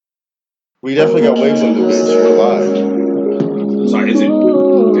We definitely got waves on the bitch. We're live. Sorry, is it?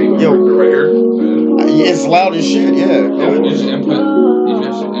 Yo, right here? It's loud as shit. Yeah. You just input. You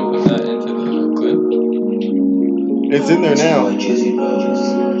just input that into the clip. It's in there now.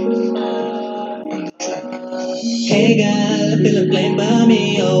 Hey girl, feeling played by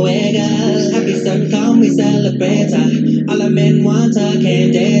me, oh hey girl. Happy sun come, we celebrate her. All the men want her,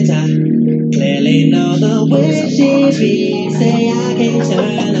 can't date her. Clearly know the way she be. Say I can't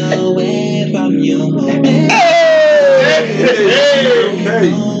turn away from you. Hey!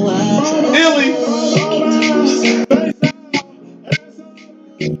 Illie!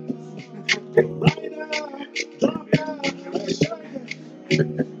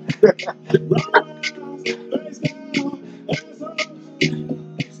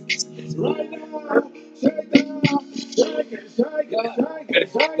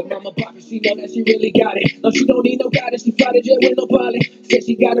 The mama poppin', she know that she really got it. No, she don't need no guidance, she fly to jail with no pilot. Said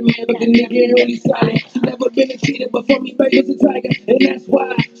she got a man, but the nigga ain't really solid. She never been a cheater, but for me, baby's a tiger. And that's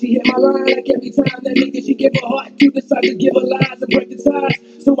why she hit my line like every time that nigga she give her heart to decide to give her lies and break the ties.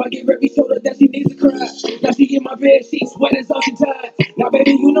 So I give every shoulder that she needs to cry. Now she in my bed, she sweating so she tired. Now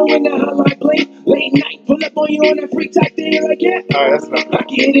baby, you know when that hotline blink, late night, pull up on you on that freak type thing like yeah. Alright, that's enough. I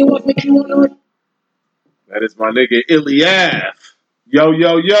can hit it once, make you wanna. That is my nigga Illie Ave. Yo,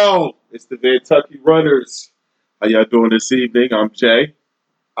 yo, yo. It's the Kentucky Runners. How y'all doing this evening? I'm Jay.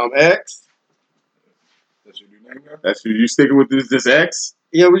 I'm X. That's your new name, man? That's who you sticking with this X?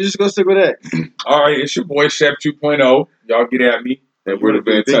 Yeah, we're just gonna stick with X. All right, it's your boy Chef 2.0. Y'all get at me. And we're the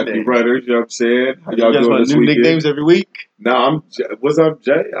Big Kentucky name. Runners. You know what I'm saying? How You y'all guys doing want this new weekend? nicknames every week? No, was I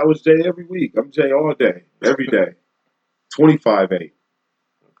Jay? I was Jay every week. I'm Jay all day, every day. 25-8.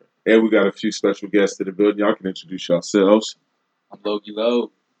 And we got a few special guests in the building. Y'all can introduce yourselves. I'm Logan.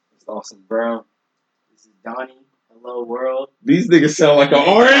 It's Austin Brown. This is Donny. Hello, world. These niggas sound like an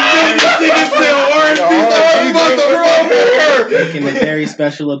orange. These niggas sound orange. I'm about to run here. Making a very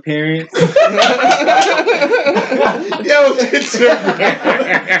special appearance. Yo, get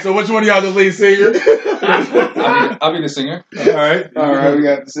your So which one of y'all the lead singer? I'll be the singer. All right, we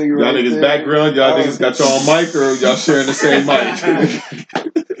got the singer. Y'all niggas background. Y'all niggas got y'all on mic or y'all sharing the same mic?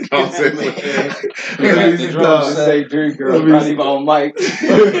 I'm saying, The drums say drink girl. Not even on mic.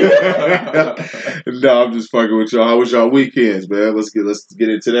 No, I'm just fucking with y'all. How was y'all weekends, man? Let's get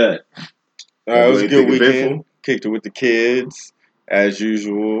into that. All right, it was a good Anything weekend. eventful? Kicked it with the kids as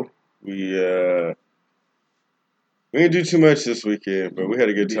usual. We didn't do too much this weekend, but we had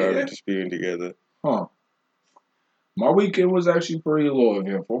a good time Yeah. just being together. Huh. My weekend was actually pretty little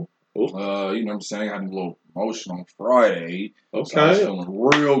eventful. You know what I'm saying? I had a little motion on Friday. So I was feeling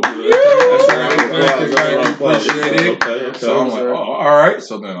real good. Appreciate it. Okay. So I'm like, oh, all right.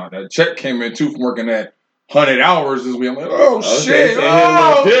 So then that check came in too from working that 100 hours this week. I'm like, oh shit. So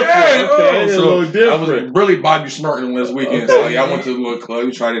Oh, a little different. I was really Bobby Smirting this weekend. So yeah, I went to the little club.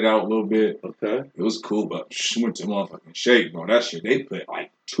 We tried it out a little bit. Okay. It was cool, but went to motherfucking Shake, bro. That shit, they put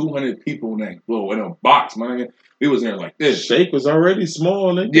like 200 people in that little in a box, man. We was in there like this. Shake was already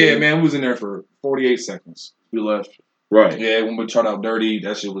small, nigga. Yeah, man, we was in there for 48 seconds. We left. Right. Yeah, when we tried out Dirty,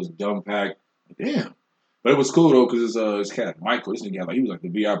 that shit was dumb packed. Damn. But it was cool though, cause it's cat Michael. This nigga, like he was like the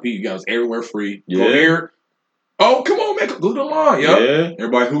VIP. You guys everywhere free. Yeah. Go here. Oh, come on, man. Go to the line, yo. Yeah.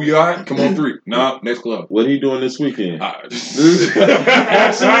 Everybody, who you got? Come on, 3. Nah, next club. What he doing this weekend? Actually,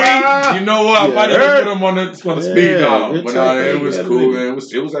 you know what? I might have put him on the speed dial. it's But okay. it was Yeah, cool, nigga. man.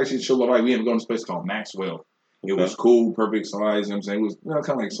 It was actually chill. Like, we ended up going to this place called Maxwell. It was cool, perfect size. You know what I'm saying? It was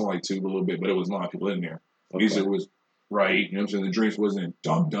kind of like something like 2 a little bit, but it was a lot of people in there. Music was right. You know what I'm saying? The drinks wasn't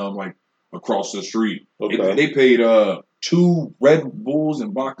dumb like across the street. Okay. They paid 2 Red Bulls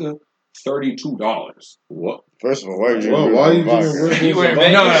and vodka $32. What? First of all, why are you Why you drinking Red You Bulls were and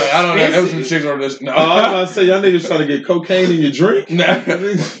in No, vodka? I don't know. That was some chicks on this. No, I was about to say, y'all niggas trying to get cocaine in your drink?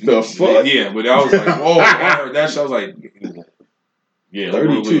 The fuck? Yeah, but I was like, whoa, I heard that shit. I was like, yeah,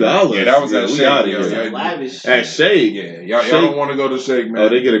 $32. Yeah, that was at we Shake. outta Yeah, here. yeah, Lavish. At Shake. yeah. Y'all Shake. don't want to go to Shake, man. Oh,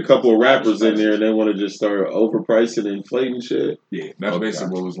 they get a couple of rappers in there and they want to just start overpricing and inflating shit? Yeah, that's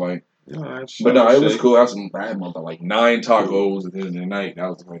basically what it was like. Alright, But no, it was Shake. cool. I had about like 9 tacos at the end of the night. That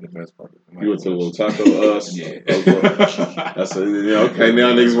was like the best part of the night. You went to a little taco Yeah. Okay. That's okay.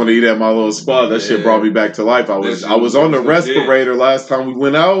 Now niggas want to eat at my little spot. That shit brought me back to life. I was on the respirator last time we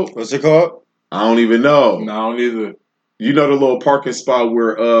went out. What's it called? I don't even know. No, I don't either. You know the little parking spot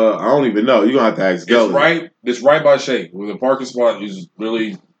where I don't even know. You gonna have to ask Gully. It's right by Shake. Where the parking spot is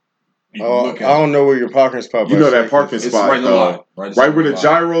really. You can look at I don't know where your parking spot. You know that parking It's spot right in the lot. right where the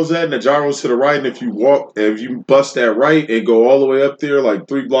gyro's at, and the gyro's to the right. And if you bust that right and go all the way up there, like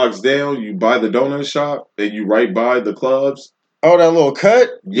 3 blocks down, you buy the donut shop, and you right by the clubs. Oh, that little cut?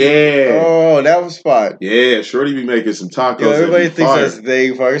 Yeah. Oh, that was spot. Yeah, Shorty be making some tacos. Yo, everybody that be thinks fire. that's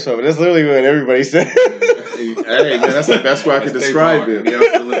they fire stuff, but that's literally what everybody said. Hey, man, that's the best way I can describe it. Yeah,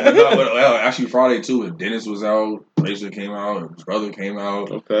 no, but actually Friday too. Dennis was out. Blazer came out. His brother came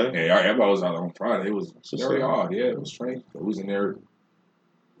out. Okay. Yeah, everybody was out on Friday. It was very odd. Yeah, it was strange. It was in there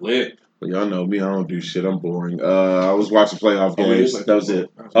lit. Well, y'all know me. I don't do shit. I'm boring. I was watching playoff games. yeah. That was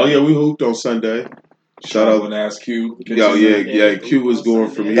it. Oh yeah, we hooped on Sunday. Shout out. and ask Q. Yo, yeah. Q was going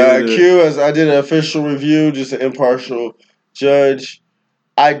from here. Q, as I did an official review, just an impartial judge.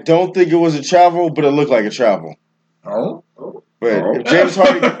 I don't think it was a travel, but it looked like a travel. Oh. But if James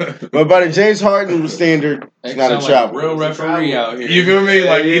Harden, but by the James Harden standard, it's not a travel. Real referee out here. You feel me?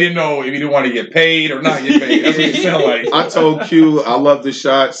 Like he didn't know if he didn't want to get paid or not get paid. That's what it sounded like. I told Q I love the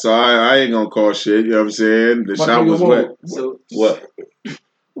shot, so I ain't gonna call shit. You know what I'm saying? The shot was wet. So What?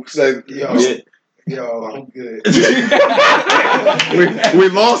 So, Yo, I'm good. we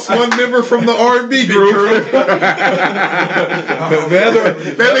lost one member from the R&B group.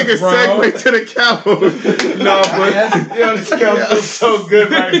 that nigga segue to the Cowboys. No, but This couch feels so good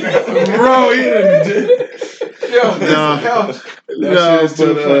right now. bro, he didn't.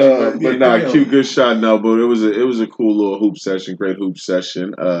 But nah, Q, good shot. No, but it was a cool little hoop session, great hoop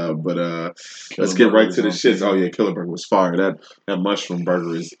session. Let's get right to the shits. Oh yeah, Killer Burger was fire. That mushroom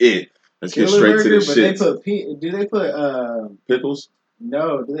burger is it. Let's get straight to the shit. Do they put Pickles?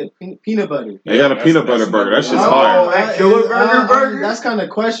 no? Do they peanut butter? They got a peanut butter burger. That shit's fire. that Killer Burger? That's kind of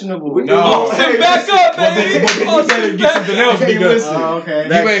questionable. No. Back up, baby. You better get something else because Okay.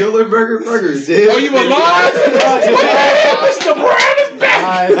 That Killer Burger is it. oh, you alive? Mr. Brown is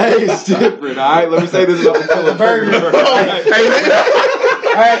back. Hey, it's different, all right? Let me say this about the Killer Burger.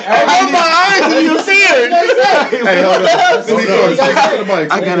 Hold my eyes and you see it. Hey, hold on. Speak to the mic.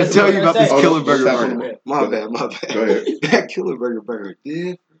 I gotta tell you about this Hold Killer on, Burger tap on burger. My bad. Go ahead. That Killer Burger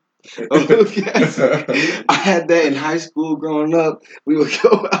different. Okay. I had that in high school growing up. We would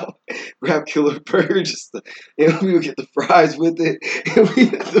go out, grab Killer Burger, and we would get the fries with it, and we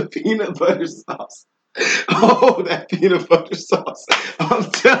had the peanut butter sauce. Oh, that peanut butter sauce. I'm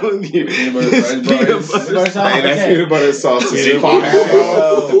telling you. Peanut butter this fries, peanut fries. butter sauce. Hey, that peanut butter sauce is Yeah, fire.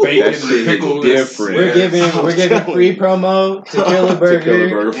 the bacon, That shit the pickles. is different. We're giving free promo to Killer Burger. Killer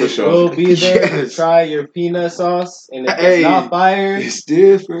Burger for sure. We'll be there to Yes. try your peanut sauce, and if Hey, it's not fire, It's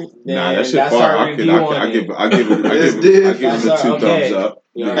different. then Nah, that shit that's fire. our review on I it. give him It's the different. 2 Okay. thumbs up.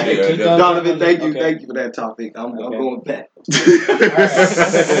 All Yeah, right, yeah, two yeah. thumbs Donovan, up. thank you Okay. for that topic. I'm Okay. going back. All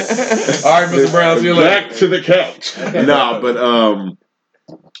right, Mr. Brown, see you later. Back to the couch. Okay. Nah, but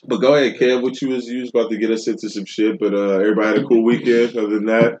go ahead, Kev. What you was about to get us into some shit, but everybody had a cool weekend. Other than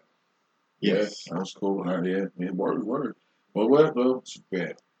that, Yes, that was cool. All right, yeah, word. Well,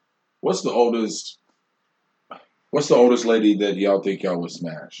 yeah. What's the oldest lady that y'all think y'all would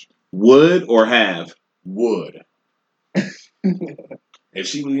smash? would or have? Would. If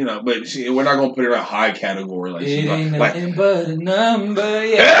she, we're not gonna put her in a high category like It she's ain't like. nothing but a number,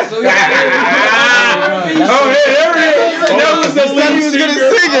 yeah. So That was the lead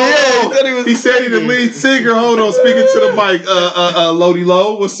singer. He said he the lead singer. Hold on, speaking to the mic. Lodi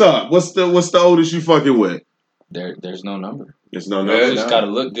Low, what's up? What's the oldest you fucking with? there's no number. There's no You number. just gotta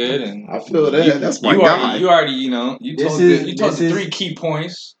look good, and I feel that. That's my you guy. already, you This told is- you told this the is- 3 key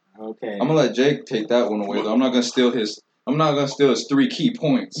points. Okay. I'm gonna let Jake take that one away. Though I'm not gonna steal his 3 key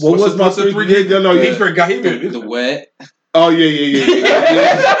points. What was my what's the 3 three? gig? No, He you. forgot. He The wet. Oh yeah.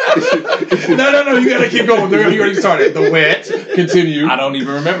 No. You gotta keep going. You already started. The wet. Continue. I don't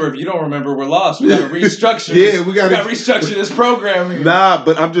even remember. If you don't remember, we're lost. We gotta restructure. Yeah, we gotta restructure this program here. Nah,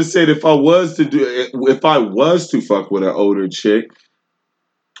 but I'm just saying, if I was to fuck with an older chick,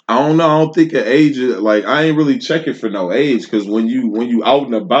 I don't know. I don't think an age. Like, I ain't really checking for no age, because when you out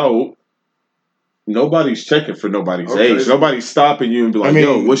and about, nobody's checking for nobody's age. Nobody's stopping you and be like,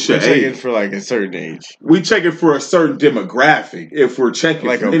 "Yo, what's your age?" For like a certain age, We checking for a certain demographic. If we're checking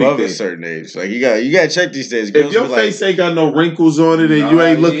like for above anything. a certain age. Like you gotta check these days. If Girls your be like, face ain't got no wrinkles on it and you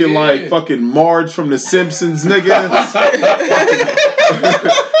ain't looking like fucking Marge from The Simpsons, nigga.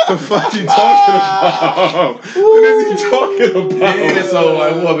 The fuck you talking about? What is he talking about? Yeah, so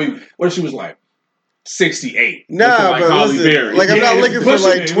what if she was like 68? nah, looking like but Holly listen, Berry. like I'm not looking for pushing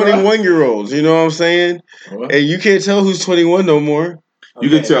like it, bro. 21-year-olds. You know what I'm saying? What? And you can't tell who's 21 no more. You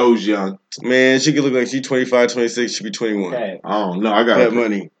can tell who's young. Man, she could look like she's 25, 26. She be 21. Okay. I don't know. I got That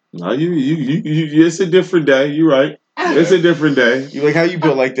money. No, you. It's a different day. You're right. It's a different day. You like how you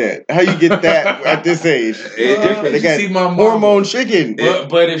built like that? How you get that at this age? It's different. They got see my mom. hormone chicken.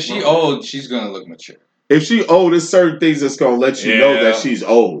 But if she old, she's gonna look mature. If she old, there's certain things that's gonna let you know that she's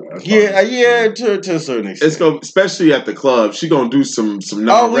old. Yeah, to a certain extent. It's gonna, especially at the club, she gonna do some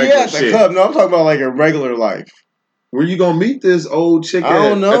non-regular at the shit. club. No, I'm talking about like in regular life. Where you gonna meet this old chick I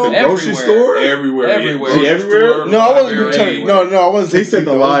don't know. at the grocery store? Everywhere. She everywhere? No, I wasn't telling. No, I wasn't. They said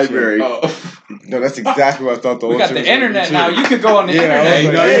the library. No, that's exactly what I thought. We got the internet now. You could go on the internet.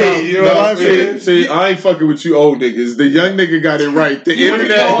 Hey, you know what I mean? See, I ain't fucking with you old niggas. The young nigga got it right. The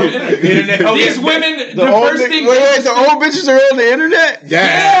internet. These women, the first thing. Wait, the old bitches are on the internet?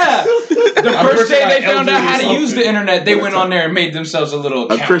 Yeah. The first day they found out how to use the internet, they went on there and made themselves a little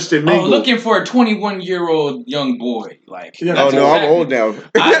account. A Christian mingle. Oh, looking for a 21-year-old young boy. Like, oh no, I'm old now.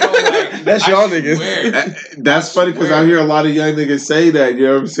 That's y'all niggas. That's funny because I hear a lot of young niggas say that. You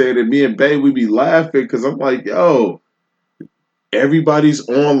know what I'm saying? And me and Bae, we be laughing because I'm like, yo, everybody's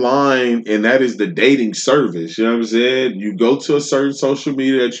online and that is the dating service. You know what I'm saying? You go to a certain social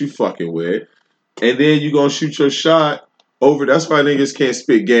media that you fucking with, and then you gonna shoot your shot over. That's why niggas can't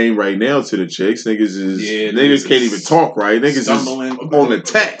spit game right now to the chicks. Niggas can't even talk right. Niggas is on the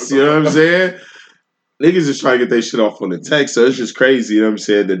text. You know what I'm saying? Niggas is trying to get their shit off on the text, so it's just crazy. You know what I'm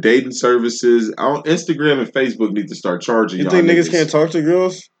saying? The dating services, Instagram and Facebook need to start charging. You think niggas can't talk to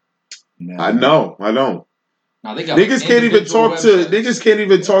girls? No. I know. Now they got niggas can't even talk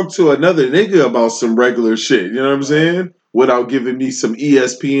to another nigga about some regular shit. You know what I'm saying? Without giving me some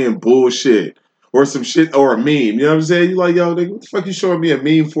ESPN bullshit or some shit or a meme. You know what I'm saying? You like, yo, nigga, what the fuck you showing me a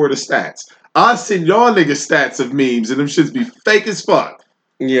meme for the stats? I send y'all niggas stats of memes and them shits be fake as fuck.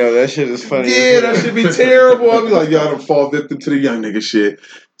 Yeah, that shit is funny. Yeah, that should be terrible. I'll be like, y'all don't fall victim to the young nigga shit.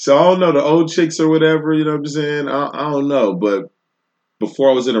 So I don't know, the old chicks or whatever, you know what I'm saying? I don't know, but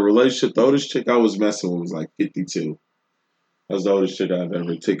before I was in a relationship, the oldest chick I was messing with was like 52. That was the oldest chick I've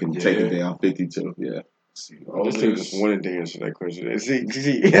ever taken down, 52, yeah. This thing just wanted to answer that question. See,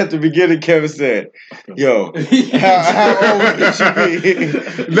 at the beginning, Kevin said, yo, how old could she be?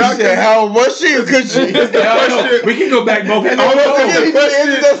 He said, how old was she or could she? We can go back both. Answer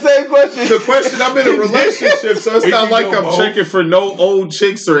that same question. The question, I'm in a relationship, so it's not like I'm checking for no old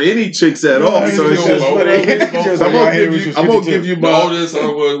chicks or any chicks at all. So it's just funny. I'm going to give you my oldest,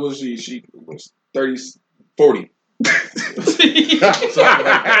 or was she? She was 30, 40.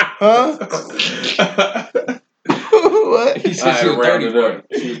 Huh? What? He said she was 30, 40.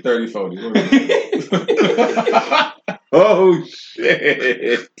 She was 30, 40. Oh,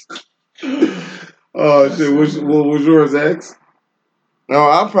 shit. Oh, shit. What was yours, X? No,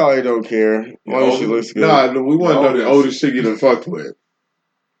 I probably don't care. As long as she looks good. Nah, we want to know the oldest chick you done fucked with.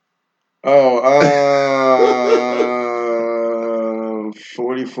 Oh,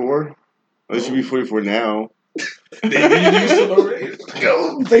 44. It should be 44 now.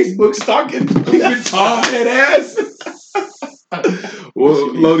 Facebook stalking. Tom head ass.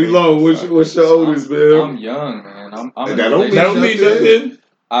 Well, Lodi Low, what's your oldest, man? I'm young, man. I'm that don't mean nothing.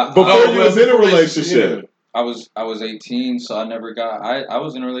 Before you was in a relationship. I was 18, so I never got. I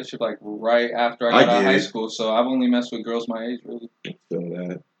was in a relationship like right after I got out of high school, so I've only messed with girls my age, really. Feel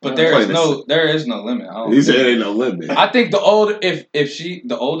that. But there is no limit. He said there ain't no limit. I think the older, if she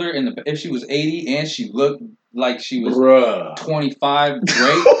was 80 and she looked like she was 25,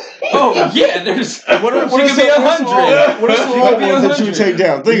 great. Oh yeah, there's. She could be 100. What are some old ones that you would take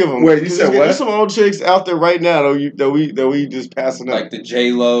down? Think of them. Wait, you said what? There's some old chicks out there right now that we just passing up. Like the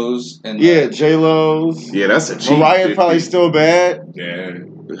J-Los and J-Los. Yeah, that's a cheap. Mariah probably still bad. Yeah,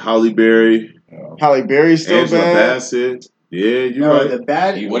 Halle Berry. Halle Berry's still Angela bad. Bassett. Yeah, you're right. The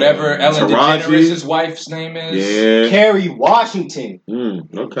bad whatever Ellen DeGeneres' wife's name is. Yeah. Kerry Washington.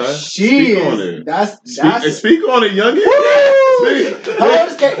 Okay. She is. That's speak on it, youngin.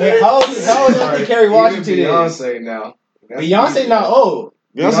 How old is Kerry Washington? Beyonce now. Beyonce not old.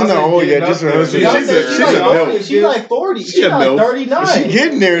 Beyonce's not old yet. Just her husband. She's like 40. She's like 39. She's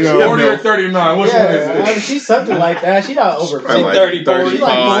getting there though. 40 or 39. What's she's something like that. She's not over 50. 30, 40.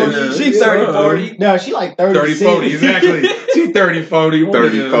 She's 30, 40. No, she like 30, 40. Exactly. She's 30, 40.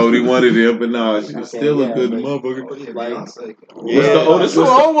 30, 40, one of them, but nah, she's still a good motherfucker. What's the oldest? Some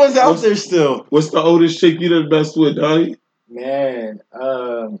old ones out there still. What's the oldest chick you done messed with, Donny? Man,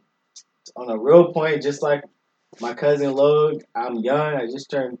 on a real point, just like my cousin Logan, I'm young.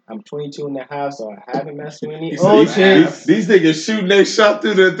 I'm 22 and a half, so I haven't messed with any old chicks. These niggas shooting their shot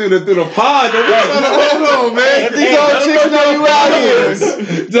through the pod. Hold on, man. These old chicks know you out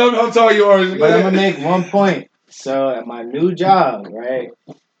here. Don't tell yours. But I'm gonna make one point. So at my new job, right?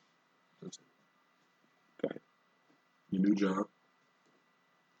 Your new job.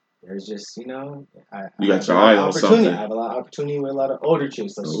 There's just, you got your eye on something. I have a lot of opportunity with a lot of older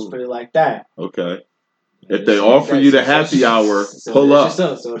chicks. Let's just put it like that. Okay. If they offer you the happy hour, pull up.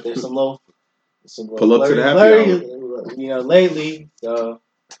 So if there's some little Pull up to the happy hour. You know, lately. So,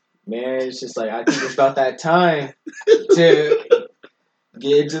 man, it's just like I think it's about that time to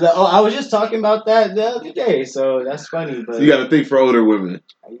get into the. Oh, I was just talking about that the other day, so that's funny. But you got to think for older women.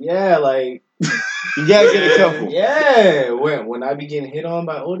 Yeah, like you gotta get a couple. Yeah, when I be getting hit on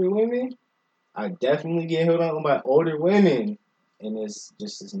by older women, I definitely get hit on by older women. And it's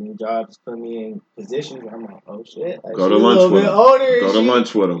just this new job has put me in positions where I'm like, oh shit. Like, go to lunch with them. Older, go to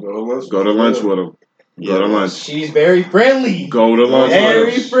lunch with them. Go to lunch with them. Go to lunch. She's very friendly. Go to lunch.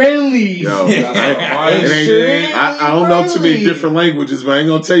 Very friendly. Yo, I don't know too many different languages, but I ain't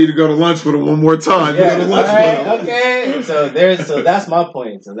gonna tell you to go to lunch with them one more time. Yeah, go to lunch with them. Okay. So that's my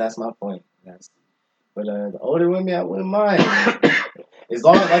point. But the older women, I wouldn't mind. As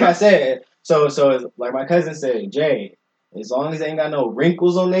long as, like I said, so like my cousin said, Jay. As long as they ain't got no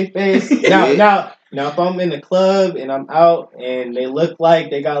wrinkles on their face. Now, if I'm in the club and I'm out and they look like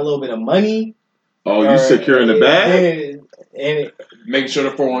they got a little bit of money. Oh, you securing the bag? And making sure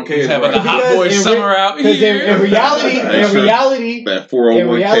the 401k is having a hot boy summer out here. In reality, that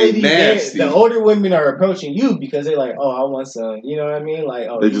 401k nasty. The older women are approaching you because they're like, oh, I want some. You know what I mean? Like,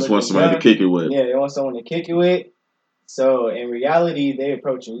 oh, they just want somebody to kick it with. Yeah, they want someone to kick it with. So in reality, they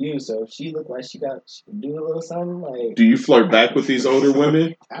approaching you. So if she look like she can do a little something, like. Do you flirt back with these older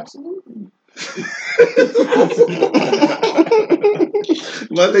women? Absolutely.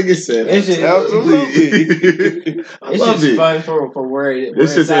 My nigga said it's just, absolutely. I love it. Fun for where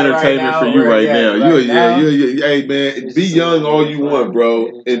it's just entertainment for you right now. Hey man, be young all you want, bro.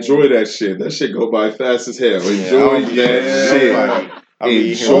 Enjoy that shit. That shit go by fast as hell. Enjoy that shit.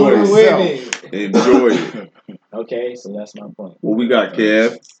 Enjoy it. Okay, so that's my point. What we got,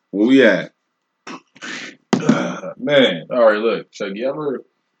 Kev? Where we at? Man, all right. Look, Chuck, you ever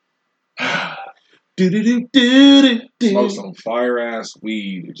smoke some fire ass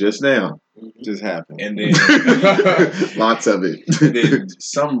weed just now? Just happened, and then lots of it. And then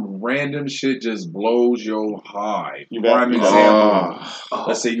some random shit just blows your high. Prime example.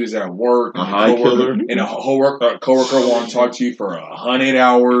 Let's say you was at work, a high killer, and a coworker want to talk to you for 100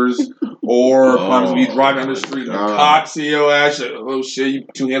 hours, or to be driving down the street and a cop see your ass. Oh shit, you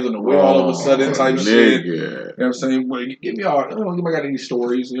two hands on the wheel all of a sudden type shit. You know what I'm saying? Well, give me all. I don't think I got any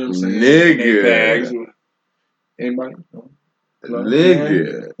stories. You know what I'm saying? Nigga. Bags. Anybody?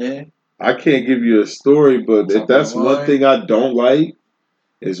 Nigga. Yeah. I can't give you a story, but if that's one thing I don't like,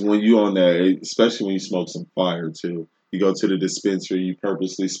 is when you on that, especially when you smoke some fire too. You go to the dispensary, you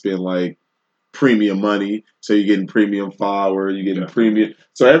purposely spend like premium money, so you're getting premium flower, you're getting premium.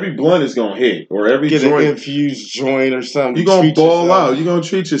 So every blunt is gonna hit, or every get joint, an infused joint or something. You're gonna ball out. You're gonna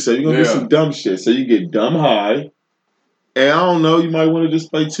treat yourself. You're gonna do some dumb shit. So you get dumb high. And I don't know, you might want to just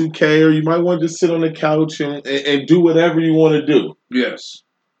play 2K, or you might want to just sit on the couch and do whatever you want to do. Yes.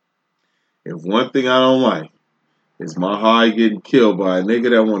 If one thing I don't like is my high getting killed by a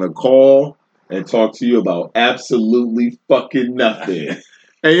nigga that want to call and talk to you about absolutely fucking nothing.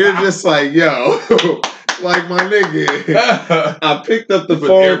 And you're just like, yo, like my nigga, I picked up the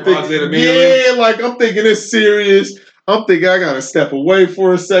phone thinking, yeah, like I'm thinking it's serious. I'm thinking I gotta step away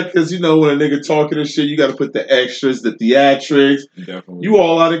for a sec because you know when a nigga talking and shit, you gotta put the extras, the theatrics. Definitely. You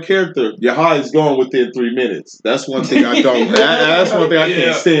all out of character. Your high is gone within 3 minutes. That's one thing I don't. That's one thing I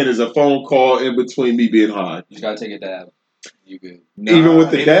can't stand is a phone call in between me being high. You just gotta take a dab. You good? Even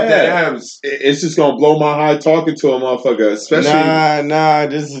with the dabs, it's just gonna blow my high talking to a motherfucker. Especially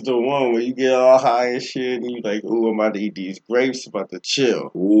this is the one where you get all high and shit, and you like, ooh, I'm about to eat these grapes, about to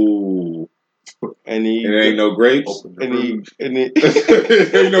chill. Ooh. And he ain't no grapes. And he ain't no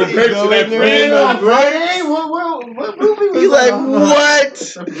grapes in that fridge. What movie was you like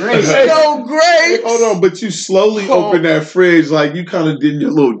what? No grapes. Hold on, but you slowly open that fridge like you kind of did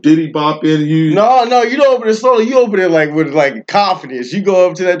your little diddy bop in. No, you don't open it slowly. You open it like with like confidence. You go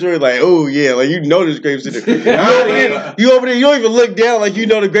up to that joint like, oh yeah, like you know there's grapes in there. You open it. You don't even look down like you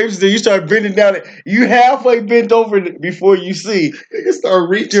know the grapes is there. You start bending down. You halfway bent over before you see. You start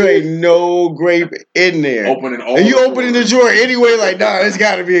reaching. There ain't no grape in there. And you opening the drawer anyway, like, nah, it's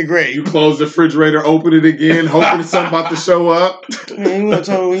gotta be a grape. You close the refrigerator, open it again, hoping something about to show up. Man,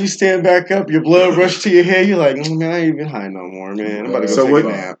 when you stand back up, your blood rush to your head, you're like, man, I ain't even high no more, man. I'm about to go take a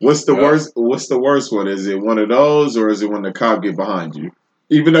nap. What's the worst one? Is it one of those, or is it when the cop get behind you?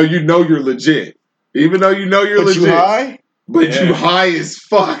 Even though you know you're legit. Even though you know you're legit. You high? But you high as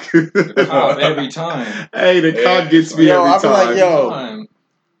fuck. Every time. Hey, the cop gets me every time. I be like, yo.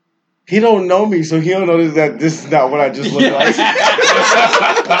 He don't know me, so he don't know that this is not what I just look like.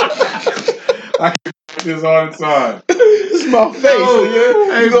 This all the time. This is my face.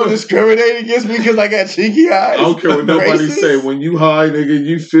 Nigga. You gonna discriminate against me because I got cheeky eyes? I don't care what nobody Racist? say. When you high, nigga,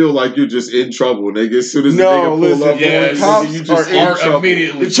 you feel like you're just in trouble, nigga. As soon as the nigga pull up, yeah, cops nigga, you just are in trouble.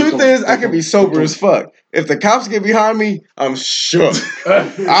 immediately. The truth is, I can be sober as fuck. If the cops get behind me, I'm shook.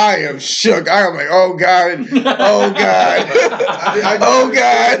 I am shook. I am like, oh God, oh God, oh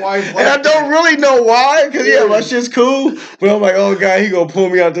God. And I don't really know why, because my shit's cool. But I'm like, oh God, he gonna pull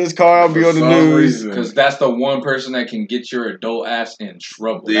me out this car. I'll be on the news. Because that's the one person that can get your adult ass in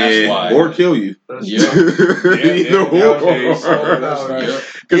trouble. Yeah, That's why. or kill you. Yeah.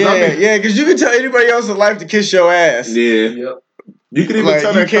 Because you can tell anybody else in life to kiss your ass. Yeah. Yep. You can even Like,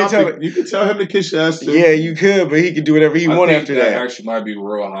 tell you that can't cop. You can tell him to kiss your ass too. Yeah, you could, but he could do whatever he want after that. Actually might be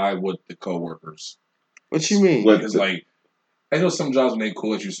real high with the coworkers. What you mean? Because like, I know some jobs when they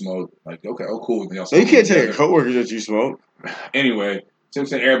cool that you smoke. Like, okay, oh cool. No, you can't tell your coworkers that you smoke. Anyway, so I'm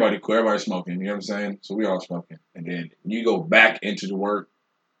saying everybody cool, everybody's smoking. You know what I'm saying? So we all smoking, and then you go back into the work.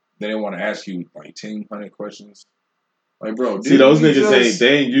 Then they want to ask you like 1,000 questions. Like, bro, see, those niggas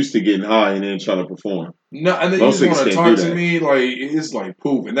ain't used to getting high and then trying to perform. No, and then you just want to talk to me like it's like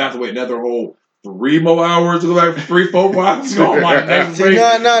poof, and that's wait another whole 3 more hours to go back for 3, 4 months. Go on my next break.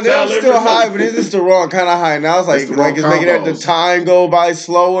 No, they're still high, but it's just the wrong kind of high. Now it's like it's making the time go by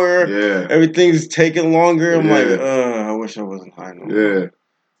slower. Yeah, everything's taking longer. I'm like, I wish I wasn't high no more. Yeah.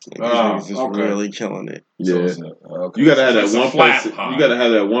 Like, these niggas just really killing it. Yeah, you gotta have that one person. You gotta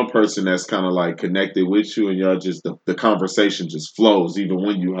have that one person that's kind of like connected with you, and y'all just the conversation just flows even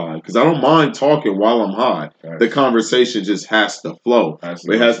when you high. Because I don't mind talking while I'm high. Right. The conversation just has to flow.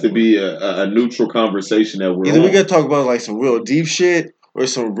 It has to be a neutral conversation that we're. Either we gotta talk about like some real deep shit or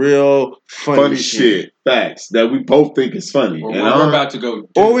some real funny shit. Facts that we both think is funny, and we're about to go.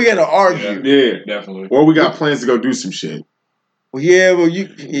 Or we gotta argue. Yeah, definitely. Or we got plans to go do some shit. Well,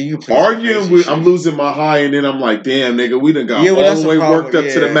 you arguing with, I'm losing my high, and then I'm like, damn, nigga, we done got all the way worked up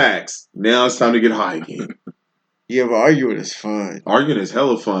to the max. Now it's time to get high again. Yeah, but arguing is fun. Arguing is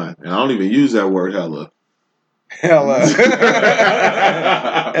hella fun, and I don't even use that word hella. Hella.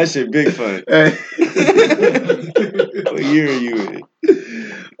 That shit big fun. What year are you in?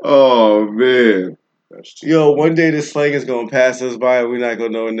 Oh, man. Yo, one day this slang is gonna pass us by and we're not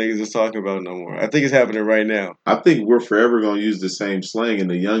gonna know what niggas is talking about no more. I think it's happening right now. I think we're forever gonna use the same slang and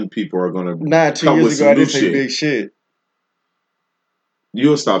the young people are gonna 2 years ago I didn't say big shit.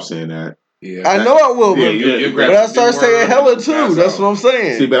 You'll stop saying that. Yeah, I know I will, but I start saying hella too. That's what I'm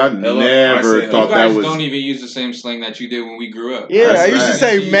saying. See, but I never thought that was. You guys don't even use the same slang that you did when we grew up. Yeah, I used to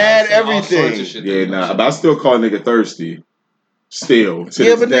say mad everything. Yeah, nah, but I still call a nigga thirsty. Still, to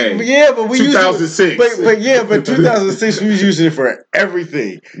this day. But we 2006. But 2006 we was using it for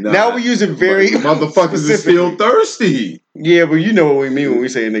everything. Nah, now we use it very motherfuckers is still thirsty. Yeah, but you know what we mean when we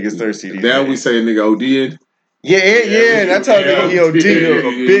say a nigga's thirsty. Now we say a nigga OD'd. Yeah, that's how niggas OD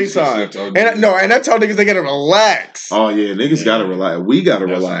big time. And that's how niggas they gotta relax. Oh yeah, niggas gotta relax. We gotta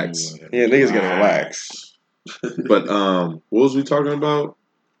relax. Yeah, niggas gotta relax. But what was we talking about?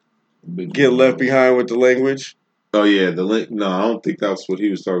 Get left behind with the language. Oh yeah, the link. No, I don't think that's what he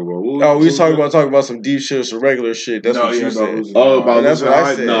was talking about. We was talking about some deep shit, some regular shit. That's what you said. About that's what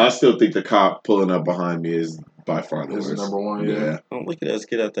I said. No, I still think the cop pulling up behind me is by far the worst. Number one. Yeah. Oh, look at us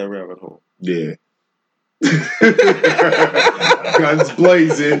get out that rabbit hole. Yeah. Guns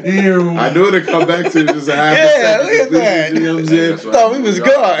blazing. I knew it'd come back to just a half a second. Look at that. You know what I'm saying? Thought we was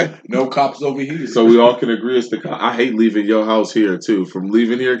gone. No cops over here. So we all can agree it's the cop. I hate leaving your house here too. From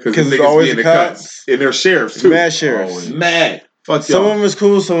leaving here because it's always the cops. And they're sheriffs too. Mad sheriffs. Always. Mad. Fuck some of them is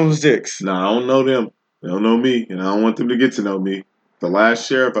cool, some of them is dicks. Nah, I don't know them. They don't know me, and I don't want them to get to know me. The last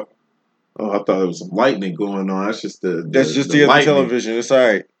sheriff. I thought there was some lightning going on. That's just the other television. It's all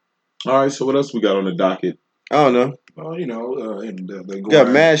right. All right. So what else we got on the docket? I don't know. Well, and they got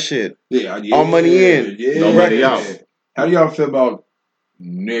mad shit. Yeah, all money in. Yeah, no money out. How do y'all feel about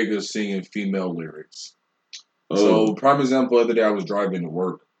niggas singing female lyrics? Oh. So, prime example, the other day I was driving to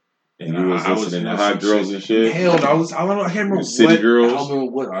work. And you was listening to hot girls and shit? Hell no, I don't know. I can't remember City Girls. I don't know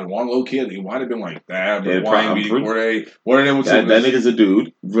what. I want low kid. It might have been like that. But one of them was that nigga's a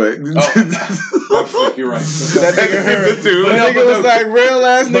dude. But fuck, you're right. That nigga's a dude. That nigga was like real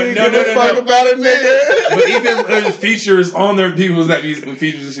ass nigga. Give a fuck about a nigga. But even the features on their people that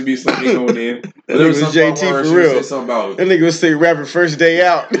features should be something going in. That nigga was JT for real. That nigga was saying rapping first day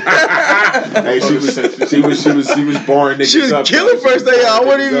out. Hey, she was boring niggas. She was killing first day out. I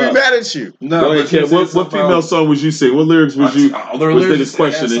wouldn't even be mad at you. No, what female song was you sing? What lyrics was you? Was niggas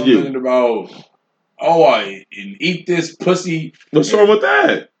questioning you? About I eat this pussy. What's wrong with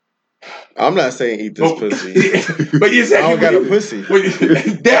that? I'm not saying eat this pussy. But you said I don't got a pussy.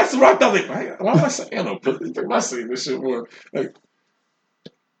 That's what I thought. Like, why am I saying no pussy? Am I saying this shit more? Like,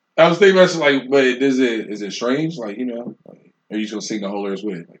 I was thinking about like, but is it strange? Like, you know, like, are you just gonna sing the whole lyrics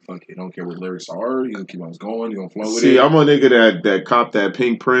with it? Like, fuck it, don't care what lyrics are. You gonna keep on going. You gonna flow with it. See, I'm a nigga that cop that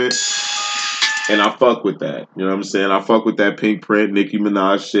pink print, and I fuck with that. You know what I'm saying? I fuck with that pink print, Nicki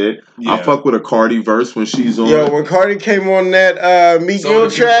Minaj shit. Yeah. I fuck with a Cardi verse when she's on. Yo, when Cardi came on that Meek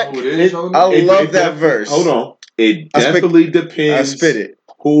Mill track, I love that verse. Hold on. It definitely depends. I spit it.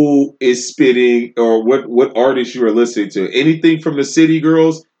 Who is spitting or what artist you are listening to. Anything from the City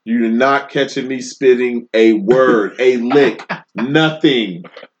Girls, you're not catching me spitting a word, a lick, nothing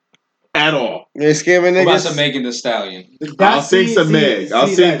at all. You ain't scamming niggas? What about some Megan Thee Stallion? I'll sing some Meg. I'll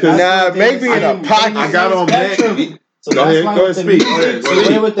sing because Meg be in a pocket. I got on Meg. So go ahead, speak.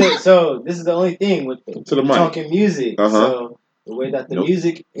 So this is the only thing with talking music. So the way that the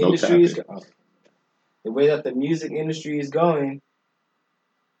music industry is going,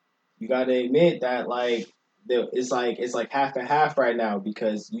 you gotta admit that it's like half and half right now,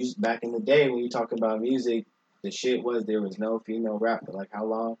 because back in the day when you talking about music, the shit was there was no female rap for like how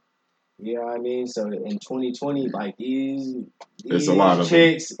long? You know what I mean? So in 2020, like these a lot of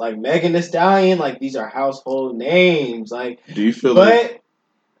chicks, them. Like Megan Thee Stallion, like these are household names. Like, do you feel? Let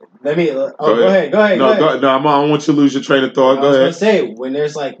me. Go ahead. No, I don't want you to lose your train of thought. Go ahead. I was gonna say when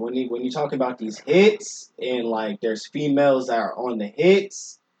there's like when you talk about these hits and like there's females that are on the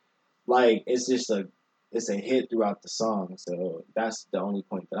hits, like it's a hit throughout the song. So that's the only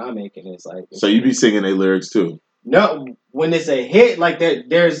point that I'm making. Is like. So you be singing their lyrics too. No, when it's a hit, like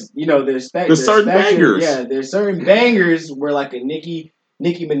there's certain bangers. Yeah, there's certain bangers where like a Nicki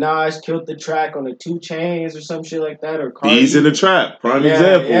Minaj killed the track on the 2 Chainz or some shit like that, or Cardi. Bees in the Trap, prime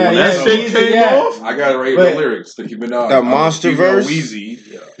example. When that shit came off, I gotta write the lyrics. Nicki Minaj, that monster verse, Weezy.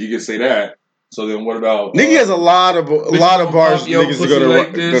 You can say that. So then, what about? Nicki has a lot of bars. Niggas to go to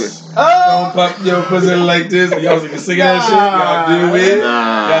like this. Don't pop your pussy like this. Y'all can sing that shit. Y'all do it.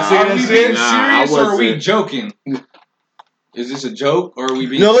 Y'all sing that shit. Serious or are we joking? Is this a joke or are we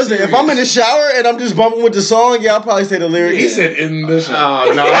being? No, listen. serious? If I'm in the shower and I'm just bumping with the song, I'll probably say the lyrics. He said in the shower.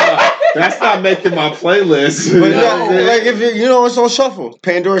 Oh no, that's not making my playlist. But like if it's on shuffle,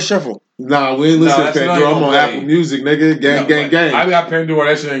 Pandora shuffle. Nah, we ain't listening to Pandora. I'm on Apple Music, nigga. Gang. I got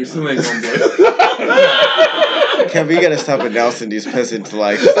Pandora. That shit still ain't gonna play. Kevin, you gotta stop announcing these peasant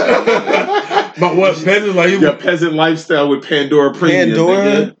life. But what peasant life? Your peasant lifestyle with Pandora Premium. Pandora.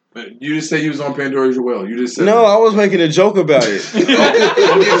 Nigga. You just said you was on Pandora as well. You just said no. I was making a joke about it. Don't get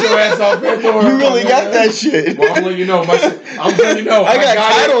your ass off Pandora. You really got that shit. Well, I'm letting you know. I'm letting you know. I got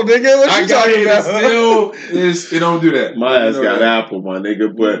title, nigga. What you talking about? It don't do that. My ass got Apple, my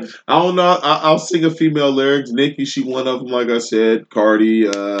nigga. But I don't know. I'll sing a female lyrics. Nicki, she one of them. Like I said, Cardi,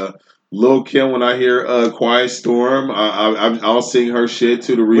 Lil Kim. When I hear Quiet Storm, I'll sing her shit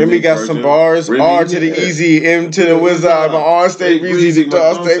to the remix. Remy got some bars. Remy, R to the easy, M to the wizard. My R stay breezy,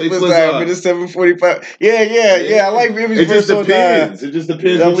 dog stay wizard. Minute 7:45. Yeah. I like Remy's verse on that. It just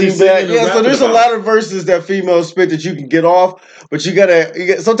depends. So there's a lot of verses that females spit that you can get off, but you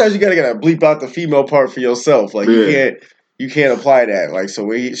gotta sometimes you gotta bleep out the female part for yourself. Like you can't apply that. Like so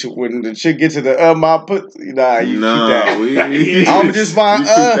when the chick gets to the keep that. I'm just fine.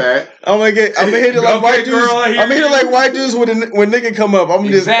 I'm gonna hit it like white dudes. I'm gonna hit it like white dudes when nigga come up. I'm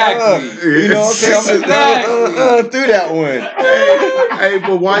just you know what I'm saying? I'm just through that one. Hey,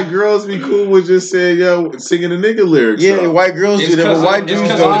 but white girls be cool with just saying singing the nigga lyrics. Yeah, white girls do that, but white dudes don't.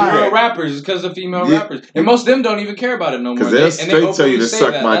 It's because of girl rappers. It's because of female rappers, and most of them don't even care about it no more. Because they'll straight tell you to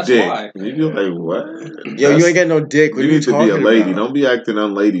suck my dick. Why. And you be like, what? Yo, you ain't got no dick. What you need to be a lady. About? Don't be acting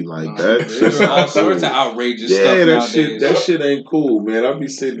unlady like that. There's all sorts of outrageous stuff nowadays. That shit ain't cool, man. I be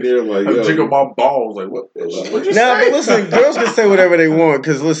sitting there like, I'm jiggling my balls. Like, what you say? But listen, girls can say whatever they want.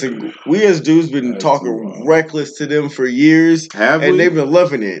 Because listen, we as dudes been talking reckless to them for years, and they've been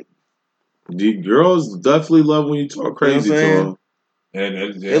loving it. The girls definitely love when you talk crazy to them.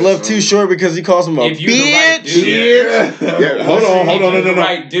 They love Too Short because he calls him a bitch. Hold on. The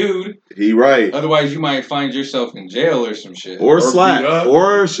right dude. He right. Otherwise, you might find yourself in jail or some shit. Or slap.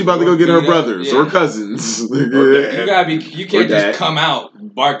 Or she about to go get her brothers or cousins. You can't just come out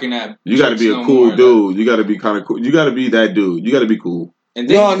barking at. You got to be a cool dude. You got to be kind of cool. You got to be that dude. You got to be cool. And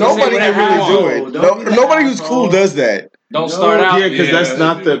nobody can really do it. Nobody who's cool does that. Don't start out. Yeah, because that's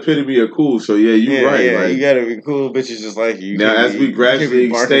not the epitome of cool. So you're right. Yeah, like, you gotta be cool. Bitches just like you. Now, as we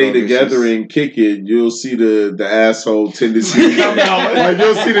gradually stay together and kick it, you'll see the asshole tendency come out. Like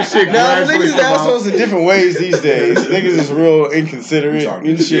you'll see the shit. Now niggas assholes in different ways these days. Niggas is real inconsiderate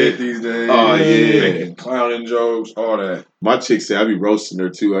and shit these days. Oh yeah, making clowning jokes, all that. My chick said I be roasting her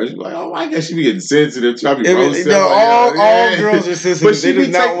too. I was like, oh, I guess she be getting sensitive too. I be It was- roasting. no, her. all girls are sensitive. But she They do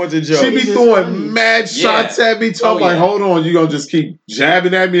be not want to joke. She be throwing mad shots at me. Talking like, hold on, you gonna just keep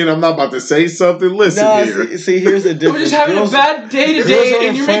jabbing at me, and I'm not about to say something. Listen here. See, here's the difference. We're just having a bad day today,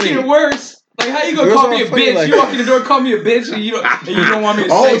 and you're making it worse. Like, how you gonna Girls call me a aren't funny bitch? like You walk in the door, call me a bitch, and you don't want me to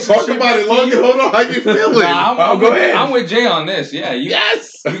say some talk shit about it, back to Logan. you? Hold on, how you feeling? Nah, Go ahead. I'm with Jay on this. Yeah, you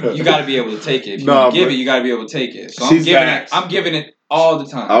got to be able to take it. If you want to give it, you got to be able to take it. So I'm giving it all the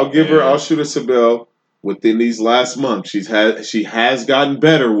time. I'll shoot her Sabelle. Within these last months, she has gotten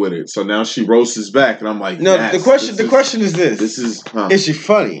better with it. So now she roasts back, and I'm like, no. The question is this: is she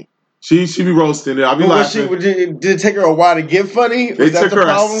funny? She be roasting it. I'll be laughing. Did it take her a while to get funny? It took her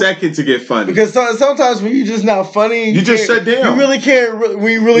a second to get funny. Because sometimes when you're just not funny, you just shut down. You really can't.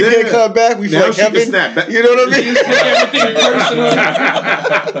 We really can't cut back. We feel like she can Kevin. snap back. You know what I mean? You just take everything personal.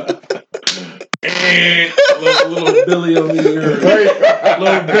 little Billy over here.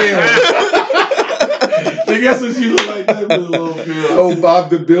 Little Bill. I guess what you look like that with Little Bill. Oh, Bob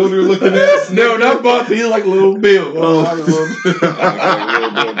the Builder looking at. No, not Bob. He look like Little Bill.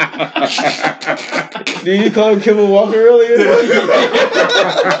 Did you call him Kimmel Walker earlier?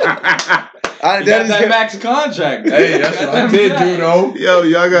 That is max contract. Hey, that's what I did, do though. Yo,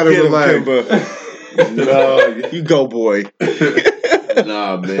 y'all gotta relax. No, you go, boy.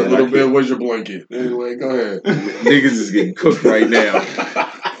 Nah, man. A little bit. Where's your blanket? Anyway, go ahead. Niggas is getting cooked right now.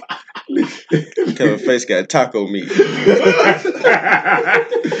 Kevin Face got taco meat.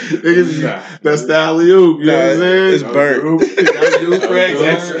 Niggas, that's the alley-oop. You know what I'm saying? It's burnt.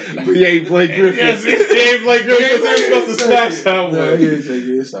 He ain't Blake Griffin. He ain't Blake Griffin. They're supposed to smash someone.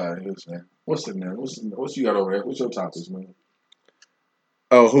 It's all right. What's in there? What you got over there? What's your topics, man?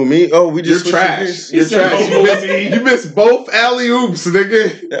 Oh, who me? Oh, we just You're trash. You're trash. You missed both alley-oops,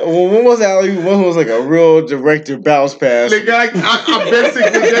 nigga. Well, one was alley-oop. One was like a real director bounce pass. Nigga, I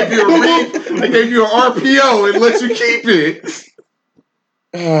basically gave you a I gave you an RPO and let you keep it.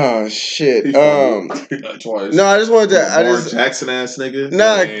 Oh shit. Twice. No, I just wanted to. Lamar Jackson ass nigga.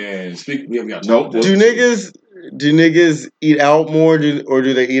 Nah. Man, we haven't got Nope. Do niggas eat out more, or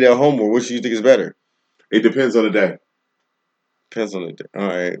do they eat at home more? Which do you think is better? It depends on the day. Depends on the day. All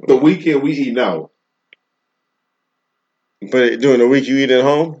right. The weekend we eat out. But during the week you eat at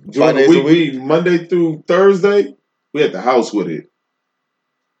home? During the week, we Monday through Thursday, we at the house with it.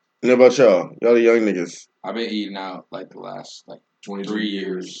 And how about y'all? Y'all the young niggas. I've been eating out like the last 23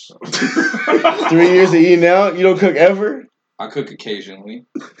 years. 3 years of eating out? You don't cook ever? I cook occasionally.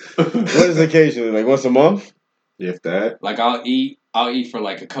 What is occasionally? Like once a month? If that. Like I'll eat for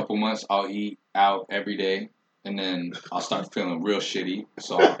like a couple months. I'll eat out every day. And then I'll start feeling real shitty.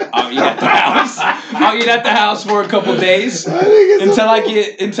 So I'll eat at the house. I'll eat at the house for a couple days until I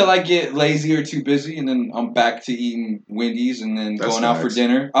get lazy or too busy, and then I'm back to eating Wendy's and then going out for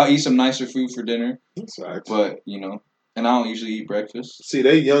dinner. I'll eat some nicer food for dinner. That's facts. But and I don't usually eat breakfast. See,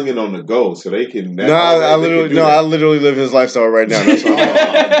 they young and on the go, so they can. I literally live his lifestyle right now. That's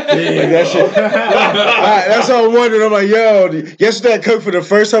all. That's all I'm wondering. I'm like, yo, yesterday I cooked for the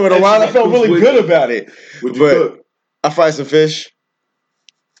first time in a while. I felt really good about it. Would you cook? I fried some fish.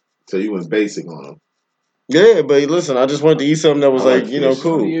 So you went basic on them. Yeah, but listen, I just wanted to eat something that was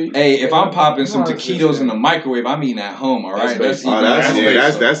cool. Hey, if I'm popping some taquitos in the microwave, I'm eating at home. All right, that's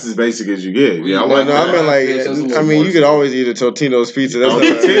as basic as you get. Yeah, you could always eat a Totino's pizza. That's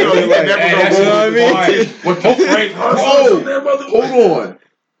not Hold on.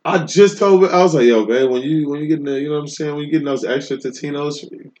 I just told. I was like, "Yo, man, when you getting the, you know what I'm saying? When you getting those extra Totinos,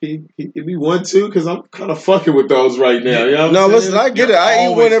 can you give me one too? Because I'm kind of fucking with those right now. You know what I'm saying? Listen, I get it. I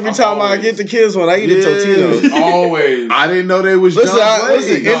eat one every time I get the kids one. I eat a Totino's. Always. I didn't know they was. Listen,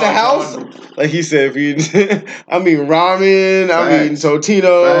 in the house. Like he said, I'm eating ramen. I'm eating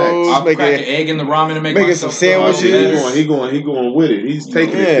Totino's. I'll crack an egg in the ramen and making some sandwiches. He going with it. He's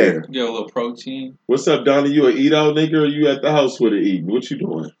taking it there. Get a little protein. What's up, Donny? You a eat out nigga, or you at the house with it eating? What you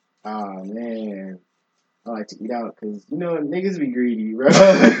doing? Oh man, I like to eat out because niggas be greedy, bro.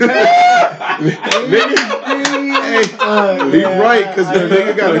 Niggas, he's right, because the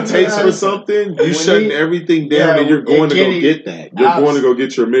nigga got a taste for something. You shutting everything down, and you're going to go get that. You're going to go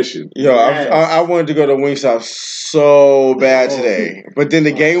get your mission. Yo, I wanted to go to Wingstop so bad today, but then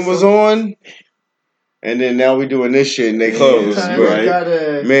the game was on. And then now we doing this shit and they closed. Sometimes Right? you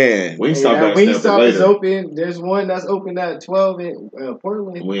gotta. Man. Wingstop got Wingstop is open. There's one that's open at 12 in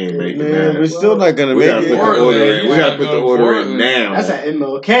Portland. We ain't making Man, that. we're still not gonna We make gotta it. put the order in. We gotta put the order in now. That's at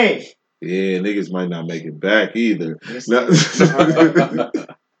MLK. Yeah, niggas might not make it back either. All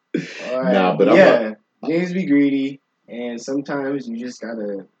right. Nah, but James be greedy, and sometimes you just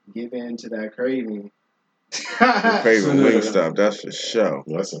gotta give in to that craving. Craving Wingstop, that's for sure.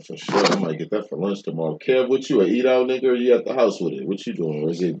 That's for sure. I might get that for lunch tomorrow. Kev, what you a eat out nigga or you at the house with it? What you doing? Or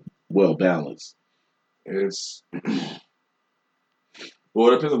is it well balanced? It's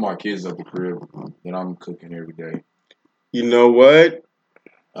well, it depends on my kids at the crib. And I'm cooking every day. You know what?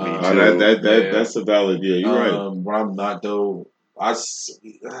 That's a valid. Yeah, you're right. When I'm not though,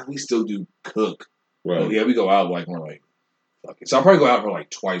 we still do cook. Right. Yeah, we go out like we're like, fuck it. So I'll probably go out for like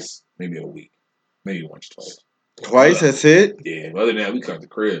twice, maybe a week, maybe once, twice. Twice, that's it? Yeah, but other than that, we cut the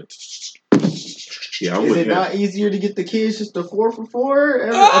crib. Yeah, I'm Is with it that. not easier to get the kids just a 4 for $4 every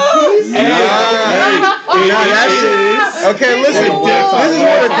a piece? Okay, listen. This is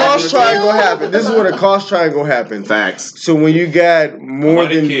where the cost triangle happens. This is where the cost triangle happens. Facts. So when you got more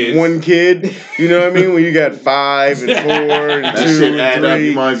than one kid, you know what I mean? When you got 5 and 4 and That 2 shit and add up. 3,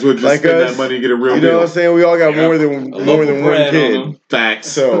 You might as well just like spend us, that money and get a real you know deal. what I'm saying? We all got more than one kid. Facts.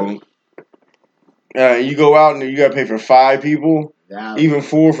 So you go out and you got to pay for 5 people. Even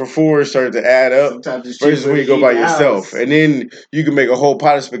 4 for $4 started to add up versus when you go by yourself. And then you can make a whole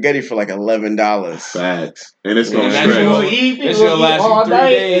pot of spaghetti for like $11. Facts. And it's going to It's gonna last you 3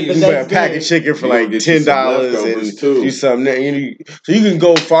 days. You buy a pack of chicken for like $10 and do something. So you can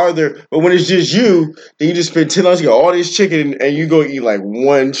go farther. But when it's just you, then you just spend $10, you get all this chicken, and you go eat like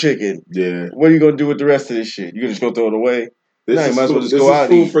one chicken. Yeah. What are you going to do with the rest of this shit? You just go throw it away? This No, you is might as well food, just this go is out and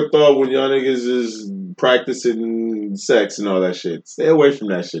food eat. for thought when y'all niggas is practicing sex and all that shit. Stay away from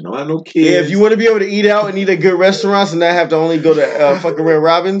that shit. Don't have no kids. Yeah, if you want to be able to eat out and eat at good restaurants and not have to only go to fucking Red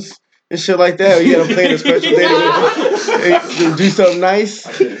Robin's and shit like that, or you gotta plan a special day to do something nice.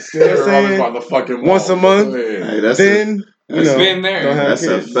 You know what I'm saying? Once a month. Hey, that's then you know, been there. don't have That's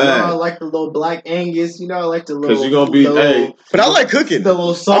a kids. You know, I fact. like the little black Angus. You know, I like the little. Because you're going to be, hey. But I like cooking. The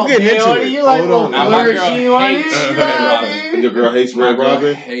little salt. I'm getting into on it. You like Hold on. little My blur girl sheen on it. hates You know Red what I Robin. mean? Your girl hates My Red girl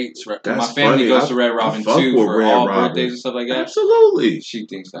Robin? hates Red That's My family funny. goes to Red Robin I fuck too with for Red all Robin. birthdays and stuff like that. Absolutely. She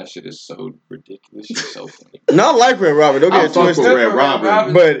thinks that shit is so ridiculous. She's so funny. No, I like Red Robin. Don't get it fuck with twisted. Red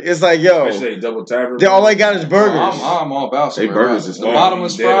Robin. But it's like, yo, Especially double tavern. all they got is burgers. I'm all about some They Red burgers Robin. is The fire.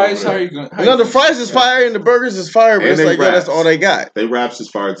 bottomless fries. How you going? No, the fries is fire and the burgers is fire, but And it's they like, yo, that's wraps. all they got. They wraps is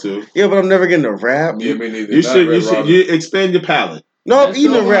fire too. Yeah, but I'm never getting a wrap. Yeah, me neither. You Not should Red Robin. you expand your palate. No, I'm That's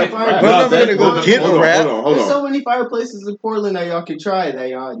eating a so wrap, fire. but I'm No, never that- gonna go get hold a on, wrap. Hold There's on. so many fireplaces in Portland that y'all can try that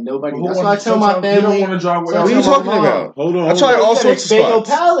y'all nobody. Who That's why I wants- tell my sometimes you don't family. wanna drive What are you talking about? Hold on. I tried all You gotta sorts of expand your spots.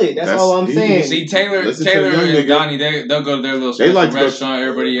 palate. That's all I'm That's saying. easy. See, Taylor Listen to a young and nigga. Donny, they'll go to their little They special like to go- restaurant.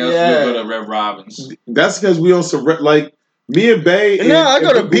 Everybody else Yeah. will go to Red Robin's. That's because we on some like me and Bay. No, I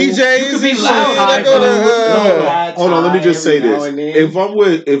go to if we- BJ's. You could be and shit. loud, I go to. Hold on, let me just say Every now this. and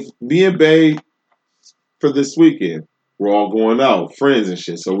then. If me and Bay for this weekend, we're all going out, friends and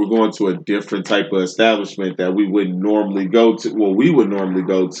shit. So we're going to a different type of establishment that we wouldn't normally go to. Well, we would normally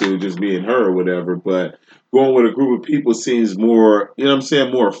go to, just me and her or whatever. But going with a group of people seems more, you know what I'm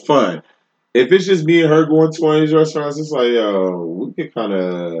saying, more fun. If it's just me and her going to one of these restaurants, it's like, we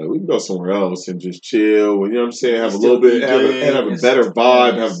can go somewhere else and just chill. You know what I'm saying? Have a little bit, have a better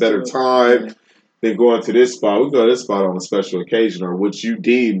vibe, have a better time than going to this spot. We go to this spot on a special occasion or what you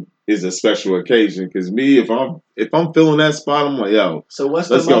deem is a special occasion. Because me, if I'm feeling that spot, I'm like, yo, So let's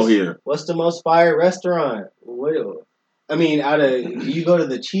go here. What's the most fire restaurant? I mean, do you go to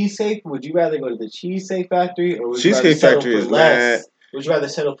the Cheesecake? Would you rather go to the Cheesecake Factory or would you rather Cheesecake settle Factory for is less? mad. Would you rather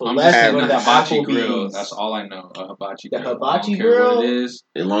settle for I'm less just and go hitting to the the hibachi grill. Applebee's? That's all I know. A hibachi The grill. hibachi I don't care grill? what it is.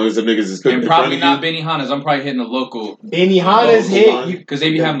 As long as the niggas is cooking And in probably front not of you. Benihana's. I'm probably hitting the local. Benihana's hit. Because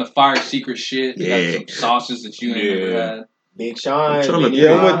they be having the fire secret shit. They Yeah. got some sauces that you ain't never had. Big Sean. I'm trying to-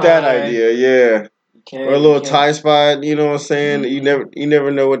 Yeah, I'm with that Benihana. idea. Yeah. Or a little You can't- Thai spot, you know what I'm saying? You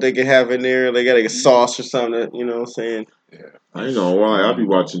never know what they can have in there. They got like a sauce or something, you know what I'm saying? I ain't gonna lie, I be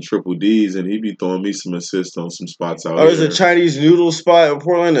watching Triple D's and he be throwing me some assists on some spots out Oh, there's here. a Chinese noodle spot in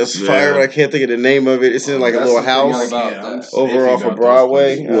Portland that's fire, Yeah. but I can't think of the name of it. It's in like a That's little the thing house about I'm that. over iffy off about of those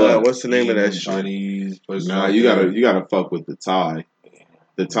Broadway. places. What's the name of that Asian, shit? Chinese places. Nah, like you that. gotta fuck with the Thai.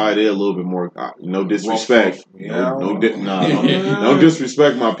 The Thai, they're a little bit more. No disrespect. Yeah, No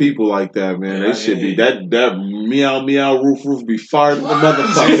disrespect my people like that, man. They should be that meow meow roof be fired from the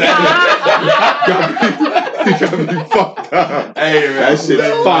motherfucker. got me fucked up. Hey, man, that shit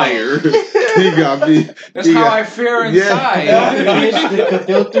fire. He got me. That's how I feel inside. The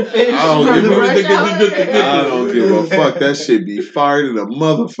filter fish. I from the brush hour. I don't give a fuck. That shit be fired in a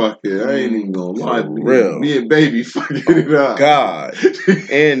motherfucker. I ain't even gonna lie. Real. Me and baby fucking it up. God.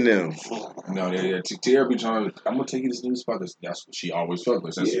 And them. No, yeah. Tierra be trying to. I'm gonna take you to this new spot. That's what she always fuck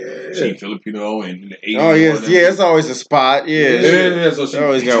with. Since Yeah. she Filipino and Asian. Oh, yes. Yeah, it's always a spot. Yeah. So she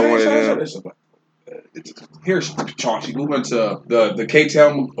always got one of them. Here, Sean, she moved into the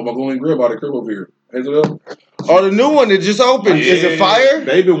K-Town Magolian Grill by the crib over here. Hazelville. Oh, the new one that just opened. Is it fire?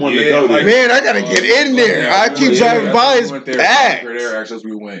 They been wanting to go there. Man, I gotta get in there. I keep driving by. It's packed. There, actually, as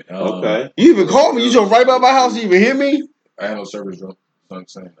we went. Okay. You even called me. You drove right by my house. You even hear me? I had no service, bro. So I'm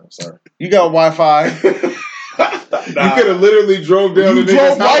saying, I'm sorry. You got Wi-Fi. You could have literally drove down. You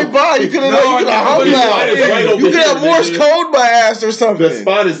drove right by. You could have hung out. You could have Morse code by ass or something. The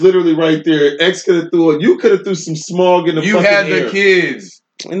spot is literally right there. X could have threw it. You could have threw some smog in the You fucking had air. the kids.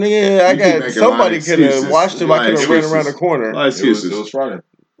 Nigga, I got somebody could have watched him. I could have ran around the corner. Excuses. It was Friday.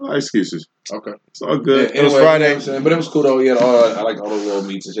 Excuses. Okay. It's all good. It was Friday. You know what I'm saying? But it was cool though. Yeah, I like all the little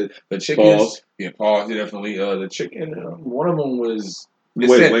meats and shit. The chickens. Yeah, pause. Yeah, definitely. The chicken. One of them was.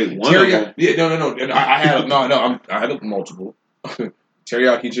 Wait, one of them? Yeah, no. I had multiple.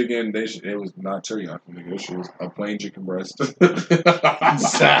 Teriyaki chicken. It was not teriyaki. Nigga. It was a plain chicken breast.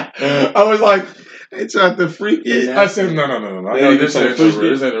 I was like, they tried to freak it. I said no. This ain't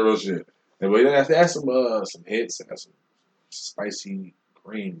the real shit. And we had some hits and some spicy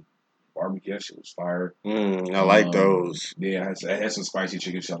green barbecue. That shit was fire. I like those. Yeah, I had some spicy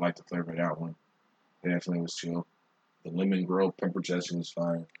chicken shit. I like the flavor of that one. It definitely was chill. The lemon grilled pepper chestnut was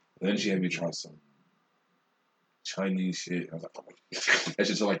fire. Then she had me try some Chinese shit. I was like, oh, that's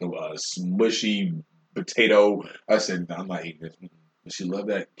just like a smushy potato. I said, no, I'm not eating this. But she loved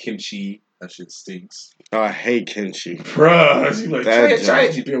that kimchi. That shit stinks. Oh, I hate kimchi. Bruh. She's like, try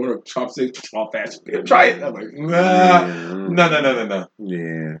it. She did with her chopsticks, all fast. Try it. I'm like, no.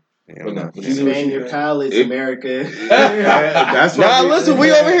 Yeah. But no. Expand your palate, America. That's nah, listen,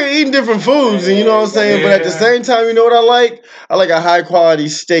 we over here eating different foods, and you know what I'm saying? But at the same time, you know what I like? I like a high quality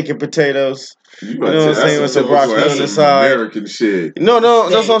steak and potatoes. You know what I'm saying? With some broccoli on the side. American shit. No,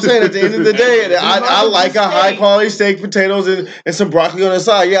 that's what I'm saying. At the end of the day, I like a high quality steak, potatoes, and some broccoli on the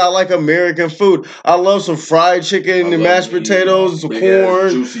side. Yeah, I like American food. I love some fried chicken and mashed potatoes, some corn.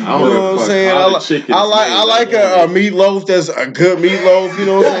 Juicy, you know what I'm saying? I like a meatloaf that's a good meatloaf. You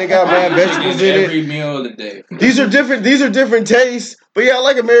know what I'm saying? Got mad vegetables in it. Every meal of the day. These are different tastes. But yeah, I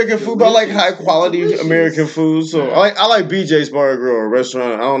like American food, but I like high quality American food. So I like BJ's Bar and Grill, a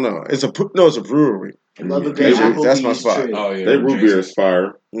restaurant. I don't know. It's a brewery. I love a good That's my spot. trip. Oh, yeah. They root beer is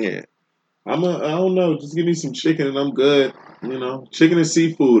fire. Yeah. I don't know. Just give me some chicken and I'm good. You know, chicken and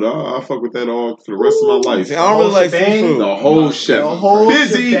seafood. I'll fuck with that all for the rest of my life. I don't really like seafood. The whole chef. The whole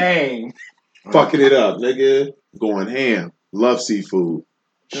busy. shebang. Fucking it up, nigga. Going ham. Love seafood.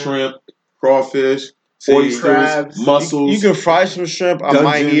 Shrimp, crawfish, oysters, crabs. mussels. You can fry some shrimp. I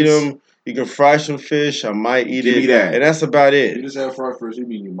might eat them. You can fry some fish. I might eat Give it. me that. And that's about You it. just had fried fish. You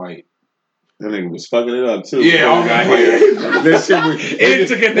mean you might. That nigga was fucking it up too. Yeah, all right. That shit was. It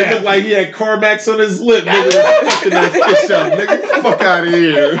took it It down. looked like he had Carmax on his lip. Nigga, fucking that fish up. Nigga, fuck out of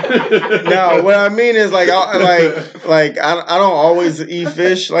here. Now, what I mean is I don't always eat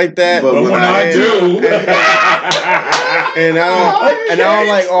fish like that. But when I do, and I don't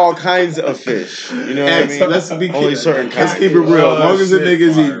like all kinds of fish. You know what I mean? Let's be Only certain Let's kinds. keep it real. As long as the shit,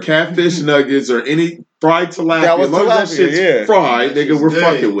 niggas fire. eat catfish nuggets or any fried tilapia, That was as long as that tilapia, shit's yeah. fried, nigga, we're Good.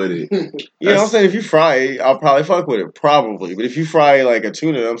 fucking with it. You know what I'm saying? If you fry it, I'll probably fuck with it. Probably. But if you fry like a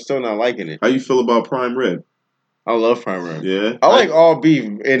tuna, I'm still not liking it. How you feel about prime rib? I love prime rib. Yeah. I like all beef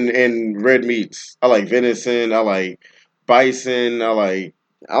and red meats. I like venison. I like bison. I like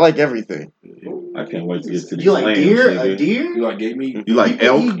everything. I can't wait to get to the You like deer? A You deer? like gate meat? You like People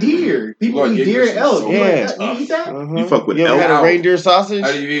elk? eat deer. People like eat get deer this and elk. so You like Yeah. that? You eat that? Uh-huh. You fuck with You ever elk? had a reindeer sausage?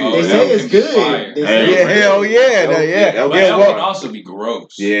 How do you eat Oh, it? They elk say it's can be good. fire. They Yeah, say hell yeah. But Yeah, elk well, can also be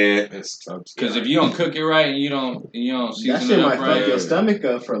gross. Yeah. It's tough. Because if you don't cook it right and you don't that season shit it might up fuck right, your stomach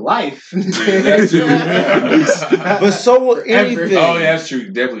up for life. but so will anything. Oh, yeah, that's true.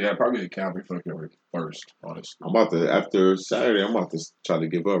 Definitely. I'd probably count me fucking first, honestly. I'm about to, after Saturday, I'm about to try to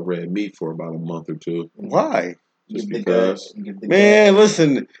give up red meat for about a month or two. Why? Just Give the because. gut, give the Man, gut.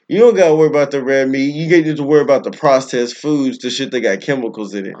 listen, you don't gotta worry about the red meat. You get to worry about the processed foods, the shit that got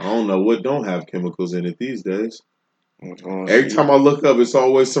chemicals in it. I don't know what don't have chemicals in it these days. Oh, Every shit. time I look up, it's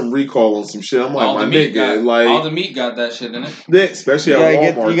always some recall on some shit. I'm like, all my the meat nigga, like, all the meat got that shit in it. yeah, especially You at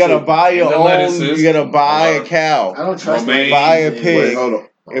gotta, Walmart. you gotta too. buy your And the own. lettuces. You gotta buy a I cow don't trust Romaine. my Buy a cheese. pig. Wait, hold on.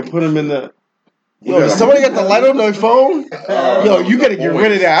 and put them in the. Yo, somebody got the light on their phone? Yo, you gotta get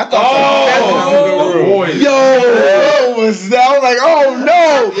rid of that. I thought the boys. Yo, was that? I was like, oh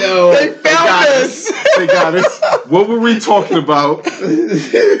no, Yo, they found us. They got us. What were we talking about?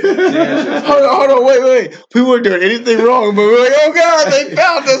 Hold on, wait. We weren't doing anything wrong, but we're like, oh god, they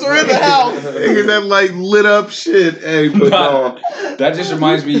found us. We're in the house. Niggas that like lit up shit. Hey, but that just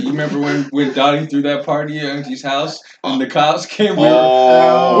reminds me. You remember when Donny threw that party at Auntie's house and the cops came?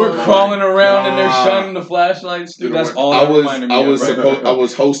 We're crawling around and they're shining the flashlights. Dude, that's all that reminded me. I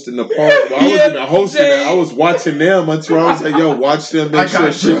was hosting the party. Well, I wasn't even hosting it. I was watching them until I was like, yo, watch them. Make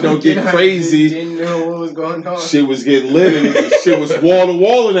sure shit don't get crazy. Didn't know what was going on. Shit was getting lit and shit was wall to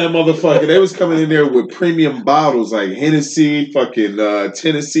wall in that motherfucker. They was coming in there with premium bottles like Hennessy, fucking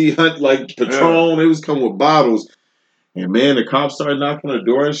Tennessee Hunt, like Patron. They was coming with bottles. And man, the cops started knocking on the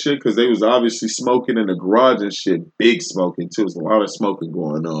door and shit because they was obviously smoking in the garage and shit. Big smoking too. There's a lot of smoking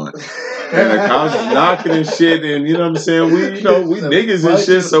going on. And the cops was knocking and shit. And you know what I'm saying? We niggas and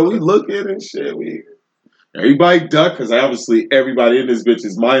shit. So we looking and shit. Everybody duck because obviously everybody in this bitch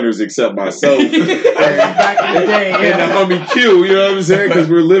is minors except myself and the homie Q. You know what I'm saying? Because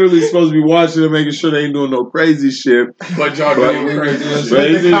we're literally supposed to be watching them, making sure they ain't doing no crazy shit. But y'all doing crazy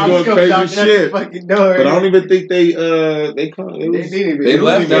shit. They doing crazy shit. But I don't even think they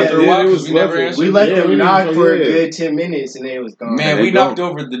left after a while. We let them knock for a good 10 minutes and they was gone. Man, we knocked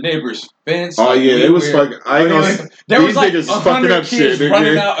over the neighbor's fence. Oh yeah, they was fucking. There was like 100 kids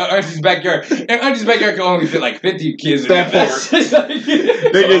running out of Auntie's backyard, and Auntie's backyard could only fit like 50 kids. That part.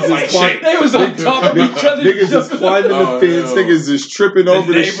 They was on top of each other. Niggas is climbing the fence. Niggas is tripping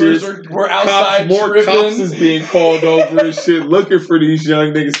over the shit. Were outside more cops is being called over and shit, looking for these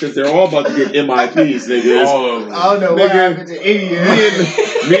young niggas because they're all about to get MIPs, niggas. All of them. I don't know what happened to 80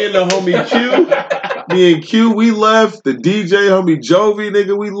 years. Me and the homie Q. Me and Q, we left. The DJ, homie Jovi,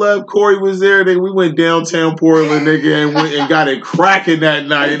 nigga, we left. Corey was there, nigga. We went downtown Portland, nigga, and went and got it cracking that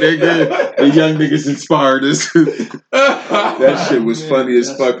night, nigga. The young niggas inspired us. That shit was funny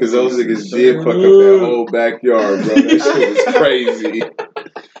as fuck because those niggas did fuck up that whole backyard, bro. That shit was crazy.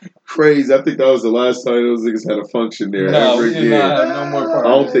 Crazy. I think that was the last time those niggas had a function there ever again. No more parties. I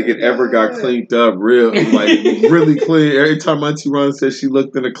don't think it ever got cleaned up really clean. Every time Auntie Ron said she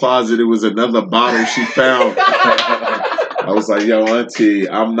looked in the closet, it was another bottle she found. I was like, yo, Auntie,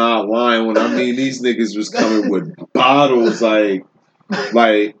 I'm not lying when I mean these niggas was coming with bottles like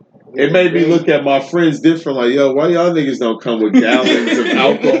it made me look at my friends different, like, yo, why y'all niggas don't come with gallons of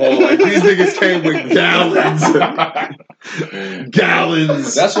alcohol? Like, these niggas came with gallons.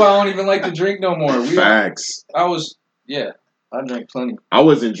 Gallons. That's why I don't even like to drink no more. Facts. I drank plenty. I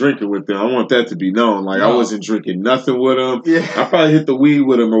wasn't drinking with them. I want that to be known. Like, I wasn't drinking nothing with them. Yeah. I probably hit the weed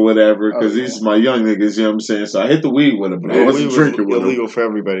with them or whatever, because these are my young niggas, you know what I'm saying? So I hit the weed with them, but I wasn't drinking with them. Illegal for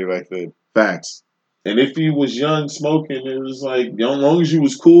everybody back then. Facts. And if you was young smoking, it was like, as long as you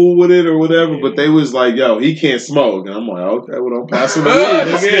was cool with it or whatever, but they was like, yo, he can't smoke. And I'm like, okay, well, don't pass him the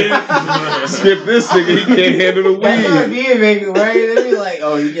weed. Skip this nigga, he can't handle the weed. That's how it be, baby, right? They be like,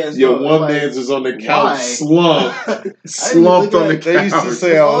 oh, he can't smoke. Yo, one man's is on the couch, slumped on the couch. They used to say,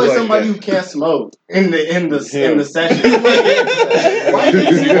 there's always somebody who can't smoke in the session. Why did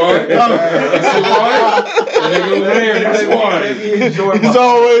you want? That's why. It's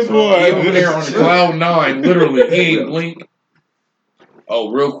always one. He over there on the cloud 9, literally. He ain't blink.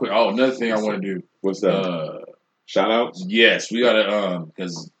 Oh, real quick. Oh, another thing I want to do. What's that? Shout outs? Yes, we gotta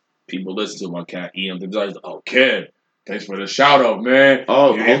because people listen to my cat EM. They're like, oh, Ken, thanks for the shout out, man.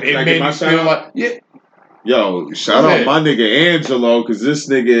 Oh, it can I made get my me shout feel out? like, yeah. Yo, shout out my nigga Angelo, because this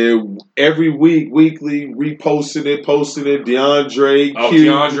nigga every weekly reposting it, posting it. DeAndre, oh, Q,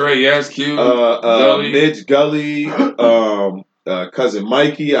 DeAndre, yes, Q, Gully. Mitch, Gully, cousin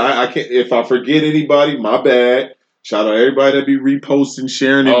Mikey. I can't, if I forget anybody, my bad. Shout out everybody that be reposting,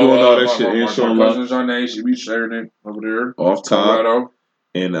 sharing, and doing all that shit. And showing my love. cousin's on there. She be sharing it over there. Off top. Colorado.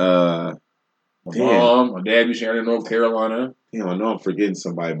 And my mom, my dad be sharing it in North Carolina. Damn, I know I'm forgetting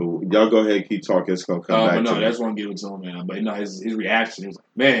somebody, but y'all go ahead and keep talking. It's gonna come back. But no, to that's what I'm giving to him, man. But no, his reaction, he was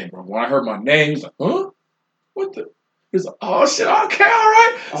like, man, bro, when I heard my name, he's like, huh? What the? He's like, oh shit, okay, all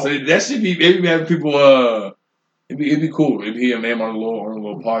right. Oh. So that should be maybe having people. It'd be cool. It'd be a name on a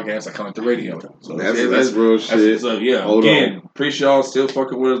little podcast, like kind of like the radio. So that's real shit. So yeah, Hold again, on. appreciate y'all still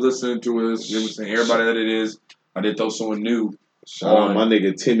fucking with us, listening to us, everybody that it is. I did throw someone new. Shout out my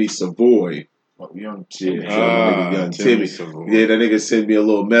nigga Timmy Savoy. Young Timmy. Young Timmy. Yeah, that nigga sent me a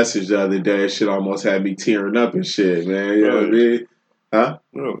little message the other day. Shit almost had me tearing up and shit, man. You know what I mean? Huh?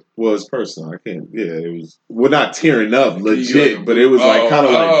 No. Well, it's personal. I can't. Yeah, it was. Well, not tearing up, legit, but it was like kind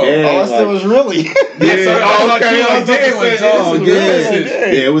of like, I said it was really. Yeah. Okay. I was about to say, Oh,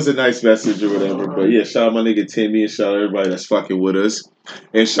 yeah, it was a nice message or whatever. But yeah, shout out my nigga Timmy and shout out everybody that's fucking with us.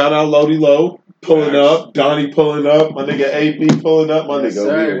 And shout out Lodi Low pulling up, Donny pulling up, my nigga AP pulling up, my Yes, nigga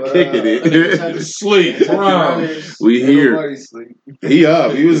sir. over here kicking it. Sleep. We here. Nobody sleep. He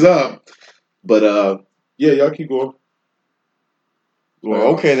up. He was up. But yeah, y'all keep going.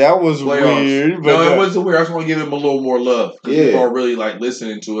 Well, okay, that was Playoffs. weird. But No, it wasn't weird. I just want to give him a little more love. Because Yeah. people are really like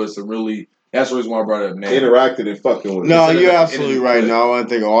listening to us and really, that's the reason why I brought it up now. Interacting and fucking with us. No, Instead of you're like absolutely ending right. the No, I want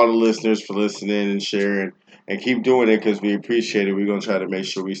to thank all the listeners for listening and sharing. And keep doing it because we appreciate it. We're going to try to make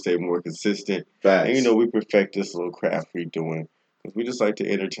sure we stay more consistent. Facts. And, we perfect this little craft we're doing. Because we just like to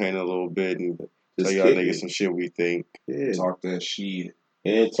entertain a little bit and Just tell y'all kick niggas it. some shit we think. Yeah. Talk that shit.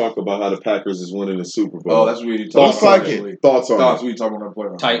 And talk about how the Packers is winning the Super Bowl. Oh, that's what we Thoughts talking on about. it. Actually. Thoughts on Thoughts it. we talking about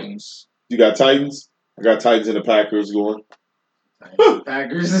playoffs. Titans. You got Titans? I got Titans and the Packers going. Packers.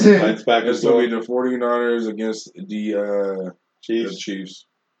 Titans, It's Packers going to be going. the 49ers against the Chiefs. Chiefs.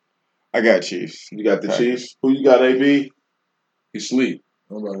 I got Chiefs. You got the Packers. Chiefs. Who you got, AB? He sleep.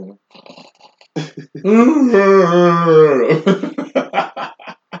 Nobody.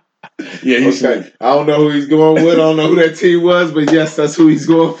 Yeah, he's okay. I don't know who he's going with. I don't know who that team was, but yes, that's who he's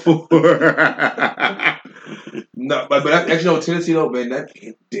going for. No, but actually, Tennessee though, man, that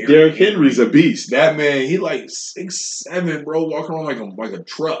Derrick Henry's a beast. That man, he like 6'7", bro, walking around like a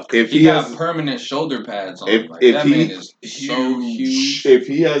truck. If He he got has, permanent shoulder pads on. if- Like, if that he- man is so huge. if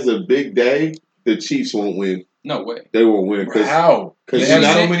he has a big day, the Chiefs won't win. No way. They won't win because How? They he's have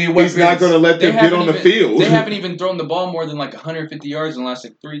not, so many weapons. he's not going to let They them get on the haven't field. They haven't even thrown the ball more than like 150 yards in the last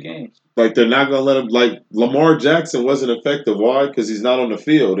like 3 games. Like, they're not going to let him. Like, Lamar Jackson wasn't effective. Why? Because he's not on the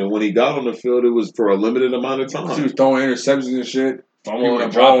field. And when he got on the field, it was for a limited amount of He time. was throwing interceptions and shit. People Fumbling were the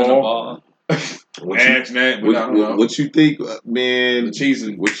dropping the ball. ball. What you think, man? The Chiefs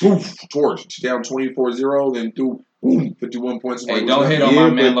and poof, torch. Down 24-0, then do boom, 51 points. Hey, don't hit on my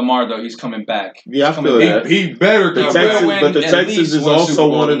man Lamar though. He's coming back. Yeah, I He's feel coming that. back. He better The come Texans, back. but the at Texans least is one also Super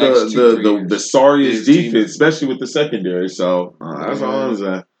Bowl one of the next 2-3 the years. sorriest His team- defense, especially with the secondary. So that's all I'm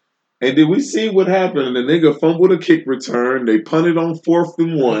saying. And did we see what happened? The nigga fumbled a kick return. They punted on 4th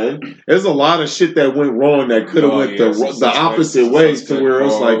and 1. There's a lot of shit that went wrong that could have went the opposite way to where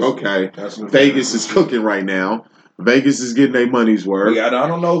it's like, okay, Vegas is cooking right now. Vegas is getting their money's worth. Yeah, I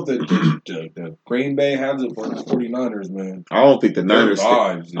don't know if the Green Bay has it for the 49ers, man. I don't think the Niners. I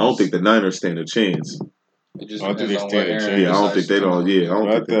Vibes don't think the Niners stand a chance. It just I don't think depends they on stand what a Aaron chance. Yeah, I don't think decides they to don't. do. Yeah, I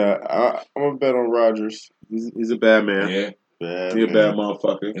don't think I'm going to bet on Rodgers. he's a bad man. Yeah, Bad, He's a man. bad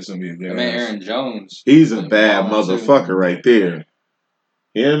motherfucker. it's gonna be a good. I mean, Aaron Jones. He's a bad balling, too. motherfucker right there.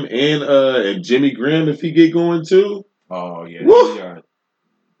 Him and Jimmy Graham, if he get going too. Oh yeah. Woo! he got-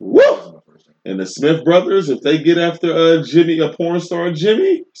 Woo! And the Smith brothers, if they get after Jimmy, a porn star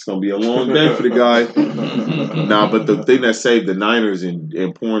Jimmy, it's gonna be a long day for the guy. Nah, but the thing that saved the Niners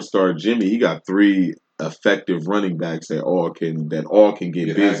and porn star Jimmy, he got 3 effective running backs that all can get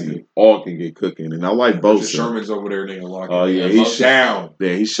Get busy, active. all can get cooking. And I like both. Sherman's over there, nigga. Locking. Oh yeah, Yeah, he's Bosa's down.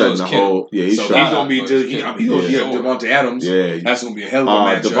 Yeah, he's So shutting is the Kittle. whole. Yeah, he's So shutting. he's gonna be just. He's gonna be Devontae Adams. Yeah, That's gonna be a hell of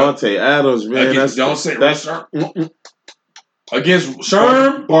a matchup. Devontae Adams, man. Against, don't say that's against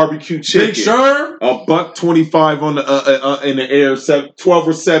Sherm, barbecue chicken. Big Sherm. $125 on the in the air, 12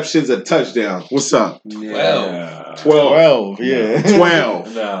 receptions, a touchdown. What's up? 12, yeah.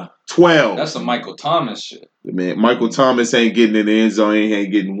 12. Nah. 12. That's some Michael Thomas shit. Man, Michael Thomas ain't getting in the end zone,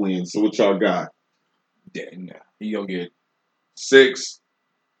 ain't getting wins. So what y'all got? Yeah, nah. He gonna get 6,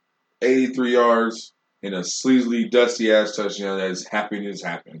 83 yards, and a sleazy, dusty ass touchdown that is happy as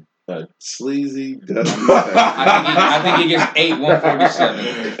happened. Sleazy, dusty. I think he gets 8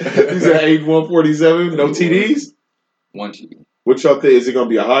 147. He's at 8 147. No TDs. 1 TD. What y'all think? Is it gonna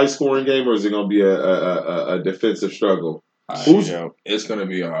be a high scoring game or is it gonna be a defensive struggle? It's gonna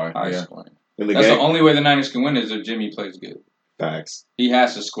be High scoring. In the That's game? the only way the Niners can win is if Jimmy plays good. Facts. He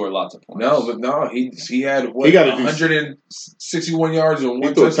has to score lots of points. He had what? He gotta do 161 yards and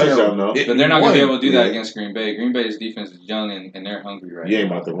 1 threw a touchdown. touchdown, though. But they're not going to be able to do that Yeah. against Green Bay. Green Bay's defense is young and they're hungry right He ain't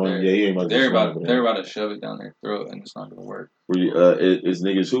now. about to run. They're- Yeah, he ain't about to They're run. about to shove it down their throat, and it's not going to work. Were you, is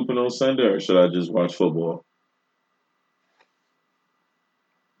niggas hooping on Sunday or should I just watch football?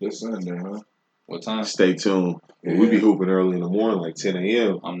 This Sunday, huh? What time? Stay tuned. Yeah. We be hooping early in the morning, like 10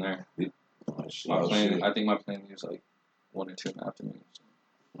 a.m. I'm there. Oh, shit. My plane. I think my plane leaves like 1 or 2 in the afternoon.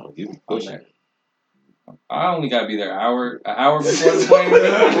 Oh, you be I'm pushing. there. I only gotta be there an hour before the plane.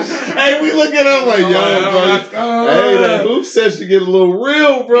 Hey, we look at him like, yo, bro. Hey, that hoop session get a little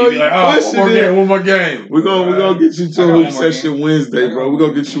real, bro. You be like, one more game. We're gonna get you to a hoop session Wednesday, bro. We're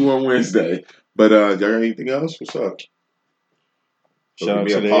gonna get you on Wednesday. But y'all got anything else? What's up? Shout out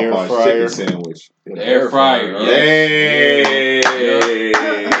to the Popeye's air fryer. chicken sandwich. The air fryer. Hey.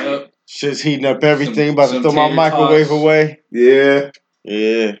 Yep. Shit's heating up everything. About to some throw my tater microwave tots. away. Yeah.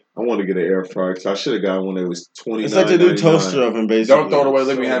 Yeah. I want to get an air fryer because I should have got one that was $29.99. It's like the new toaster oven, basically. Don't throw it away.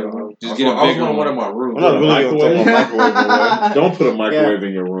 Let me have it. Just get a I was bigger going to one one. in my room. I'm not really gonna throw my microwave away. Don't put a microwave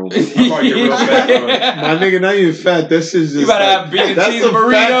in your room. I thought you were real fat. My nigga, not even fat. That shit's just You better like, have beef and that's cheese some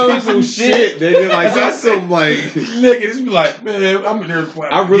fat burritos people and shit. Nigga, like that's some like. Nigga, just be like, man, I'm in there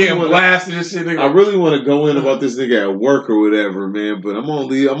playing. I really getting wanna- blasted and shit. Nigga. I really want to go in about this nigga at work or whatever, man. But I'm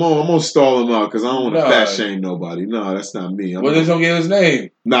gonna stall him out because I don't want to Nah. fat shame nobody. No, that's not me. Well, they don't get his name.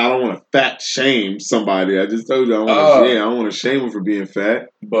 No, I don't want to fat shame somebody. I just told you I don't want to shame him for being fat.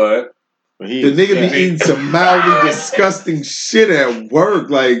 But The nigga be eating some mildly disgusting shit at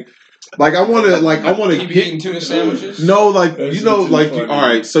work. Like I want to You be get eating tuna sandwiches? No, like That you shit know, too like funny. all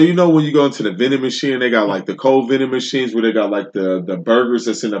right. So you know when you go into the vending machine, they got like the cold vending machines where they got like the burgers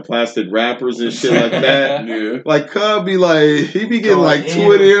that's in the plastic wrappers and shit like that. yeah. Like Cub be like he be getting Going like in.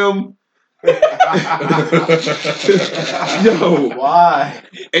 2 of them. Yo, Why?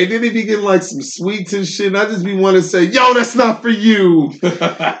 and then he be getting like some sweets and shit. And I just be wanting to say, yo, that's not for you.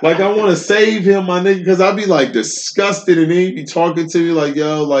 Like I want to save him, my nigga, because I be like disgusted, and then he be talking to me like,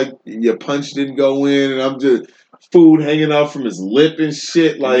 yo, like your punch didn't go in, and I'm just food hanging out from his lip and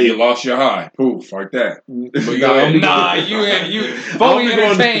shit. Like you lost your high. Poof, like that. Nah, you fully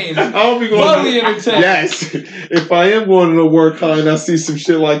entertained. I don't be going. Fully entertained. Yes, if I am going to work high and I see some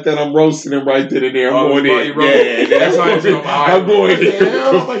shit like that, I'm roasting him right then and there. I'm going in. Yeah, that's how I feel. I'm going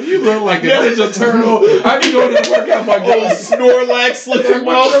in. Like you look like a Ninja Turtle. I be going to work out my Oh, Snorlax looking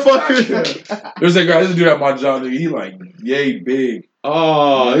motherfucker. There's that guy. There's a dude at my job. He like yay big.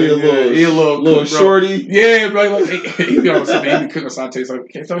 Oh, he a little cook, shorty. Yeah, bro. Like, he be on something. He be cooking sautés. Like,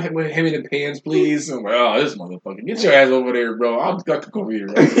 can someone hit me in the pans, please? I'm like, oh, this motherfucker. Get your ass over there, bro. I'll cook over here.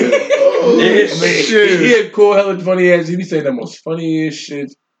 Right? He had cool, hella funny ass. He be saying the most funniest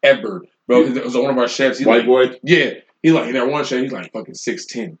shit ever, bro. Because it was one of our chefs. He White boy. Yeah. He like in that one chef. He's like fucking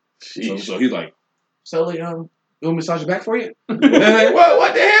 6'10". So he's like, Sully, you want me to massage your back for you? And I'm like,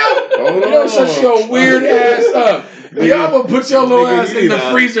 what the hell? Oh, Shut your weird ass up. Yeah, I'm gonna put your little Nigga, ass in the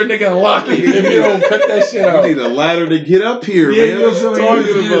you freezer, nigga, and lock it if you don't cut that shit out. You need a ladder to get up here, Yeah, man. you know What you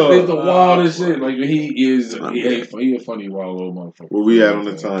talking about? He's the wildest shit. Like he a funny wild little motherfucker. Where we at on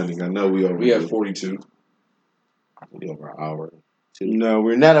the timing? I know we over. We have 42. We over an hour. No,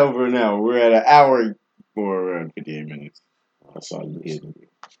 we're not over an hour. We're at an hour or around 58 minutes. I saw you hitting me.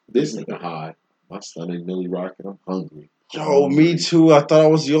 This nigga high. My stomach really rocking. I'm hungry. Yo, me too. I thought I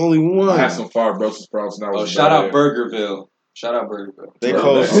was the only one. I had some fire Brussels sprouts and I was shout out Burgerville. Shout out Burgerville. They Bro,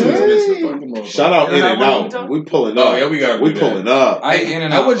 closed that's- too. Shout out In and Out. We pulling up. Oh, yeah, we gotta We do pulling that. up. I in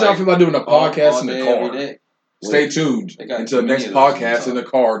and How out. would y'all feel about doing a podcast in the day, car? every day. Stay tuned They got until the too next many of those podcast in in the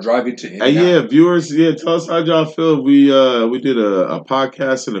car. Drive it to Hey, yeah, viewers, tell us how y'all feel. We did a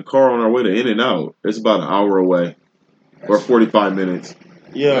podcast in the car on our way to In and Out. It's about an hour away, or 45 minutes.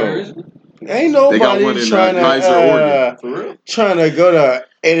 Where Yo, is it? ain't They got one nobody in trying Kaiser, Oregon. For real? trying to go to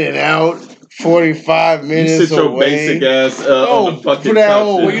In and Out 45 You minutes sit your away. basic ass on the fucking for that couch.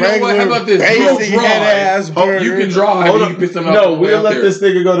 old Well, you know what? How regular about this? basic Drive. head-ass Oh, burger. you can drive. Hold You on. can pick them out. No, on the way we'll out let there. this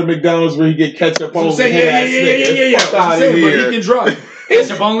nigga go to McDonald's where he get ketchup I'm on. saying, yeah. Fuck I'm out of saying, but here. he can drive.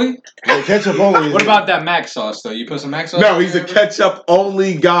 Ketchup only? Yeah, ketchup only. What about that mac sauce though? You put some mac sauce? No, in he's a there? ketchup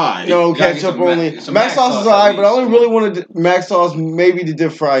only guy. No, You gotta get ketchup some only. some Mac sauce is alright, but I only really wanted mac sauce maybe to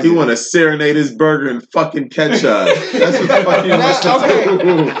dip fries. He in. want to serenade his burger in fucking ketchup. That's what the fuck he wants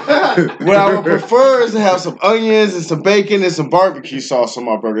to do. What I would prefer is to have some onions and some bacon and some barbecue sauce on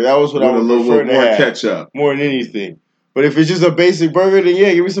my burger. That was what I With a would little prefer bit to more have ketchup. more than anything. But if it's just a basic burger, then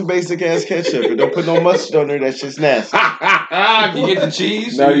yeah, give me some basic ass ketchup. And don't put no mustard on there. That shit's nasty. You get the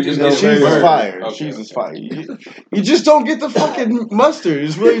cheese? No, or you just get The get cheese the is burger? fire. Okay. Cheese is fire. You just don't get the fucking mustard.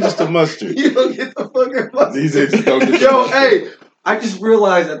 It's really just a mustard. You don't get the fucking mustard. These niggas don't get Yo, hey, I just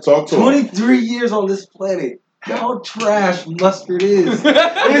realized that Talk to him. 23 years on this planet, how trash mustard is.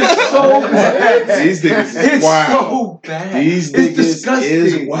 It's so bad. These niggas is It's wild. so bad. These It's niggas disgusting.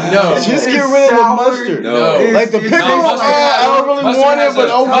 is wild. No. Just get It's rid of the sour. mustard. No. Like the pickles, mustard I don't really Mustard want it, has but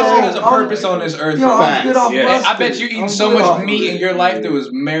mustard has a overall. purpose on this earth. Yo, for I'm facts. good off Yeah. mustard. I bet you eating I'm so good much off meat it. in your life that was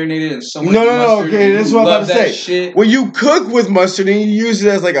marinated in so much No, mustard. okay, and that's you what I'm love about to that say. shit. When you cook with mustard and you use it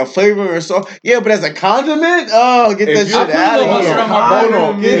as like a flavor or so, yeah, but as a condiment, get If that you- shit I put a out little of mustard here. on my Hold burger.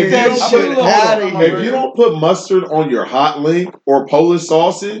 on. Get If that you don't shit put- out of hold on. here. If you don't put mustard on your hot link or Polish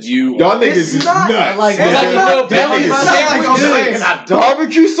sausage, You y'all niggas It's is not nuts. like It's like a little Y'all belly niggas is sandwich. nuts.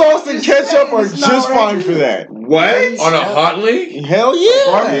 Barbecue sauce and ketchup are It's not just right fine for there. that. What? On a hot link? Hell yeah.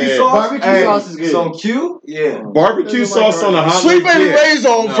 Barbecue Yeah. sauce. Barbecue sauce is good. So Q? Yeah. Barbecue sauce on a hot Sweet link? baby Yeah. Ray's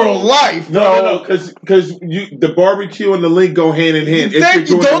on for life, bro. No, because you the barbecue and the link go hand in hand. If Thank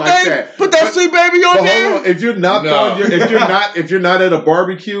you're you. doing it Don't like they that. put that sweet baby on But there? hold on, if you're not No. throwing your, if you're not at a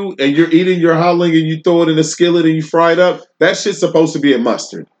barbecue and you're eating your hot link and you throw it in a skillet and you fry it up, that shit's supposed to be a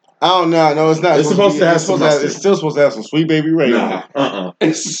mustard. I don't know. No, it's not. It's supposed to have some mustard. It's still supposed to have some sweet baby Ray. Nah,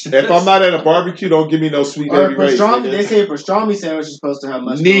 If I'm not at a barbecue, don't give me no sweet Or baby for Ray's. pastrami, nigga. they say pastrami sandwich is supposed to have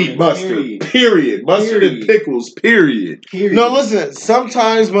mustard. on Need it, mustard. Period. Mustard and Period. pickles. Period. Period. No, listen.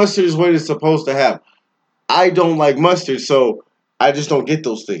 Sometimes mustard is what it's supposed to have. I don't like mustard, so I just don't get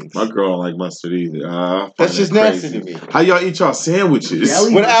those things. My girl don't like mustard either. I find That's that just crazy. nasty to me. How y'all eat y'all sandwiches?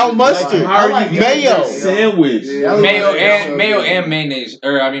 Jelly Without mustard. I like Mayo. Sandwich. Jelly Mayo is and so mayo good. and mayonnaise,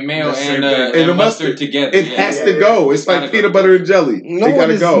 or I mean mayo The same and thing. And and the mustard mustard. together. It yeah. has to go. It's like Gotta peanut go. butter and jelly. No, it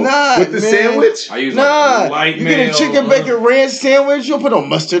gotta it's go. not, With the man. sandwich? I use Nah, like light you get a mayo. chicken bacon ranch sandwich, you'll put no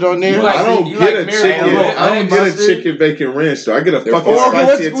mustard on there. You like- I don't you get like a marinara chicken. with I don't honey get a mustard? chicken bacon ranch though. I get a They're fucking fine.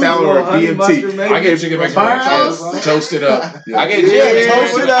 spicy Italian or a BMT. I get chicken bacon Firehouse? ranch, toast it up. I get Yeah, chicken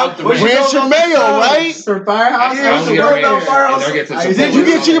toast it without up. the Ranch ranch. and mayo, right? For Firehouse? Yeah, I only get What ranch. about Firehouse? And I get the Did you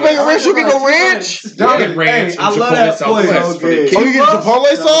get chicken bacon ranch? You get no ranch? I get ranch I and love Chipotle that sauce place. less for the Okay. Oh, you kids. get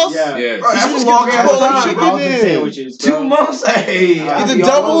Chipotle sauce? Yeah. Yeah. Bro, that's just a long get ass Chipotle time. chicken. All the then. sandwiches, bro. 2 months? Hey. Get I to be all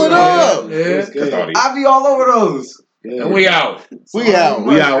double over it those. up. Yeah. It's good. I be all over those. And we out. We out.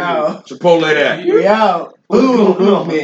 We out. Chipotle that. We out. Boom.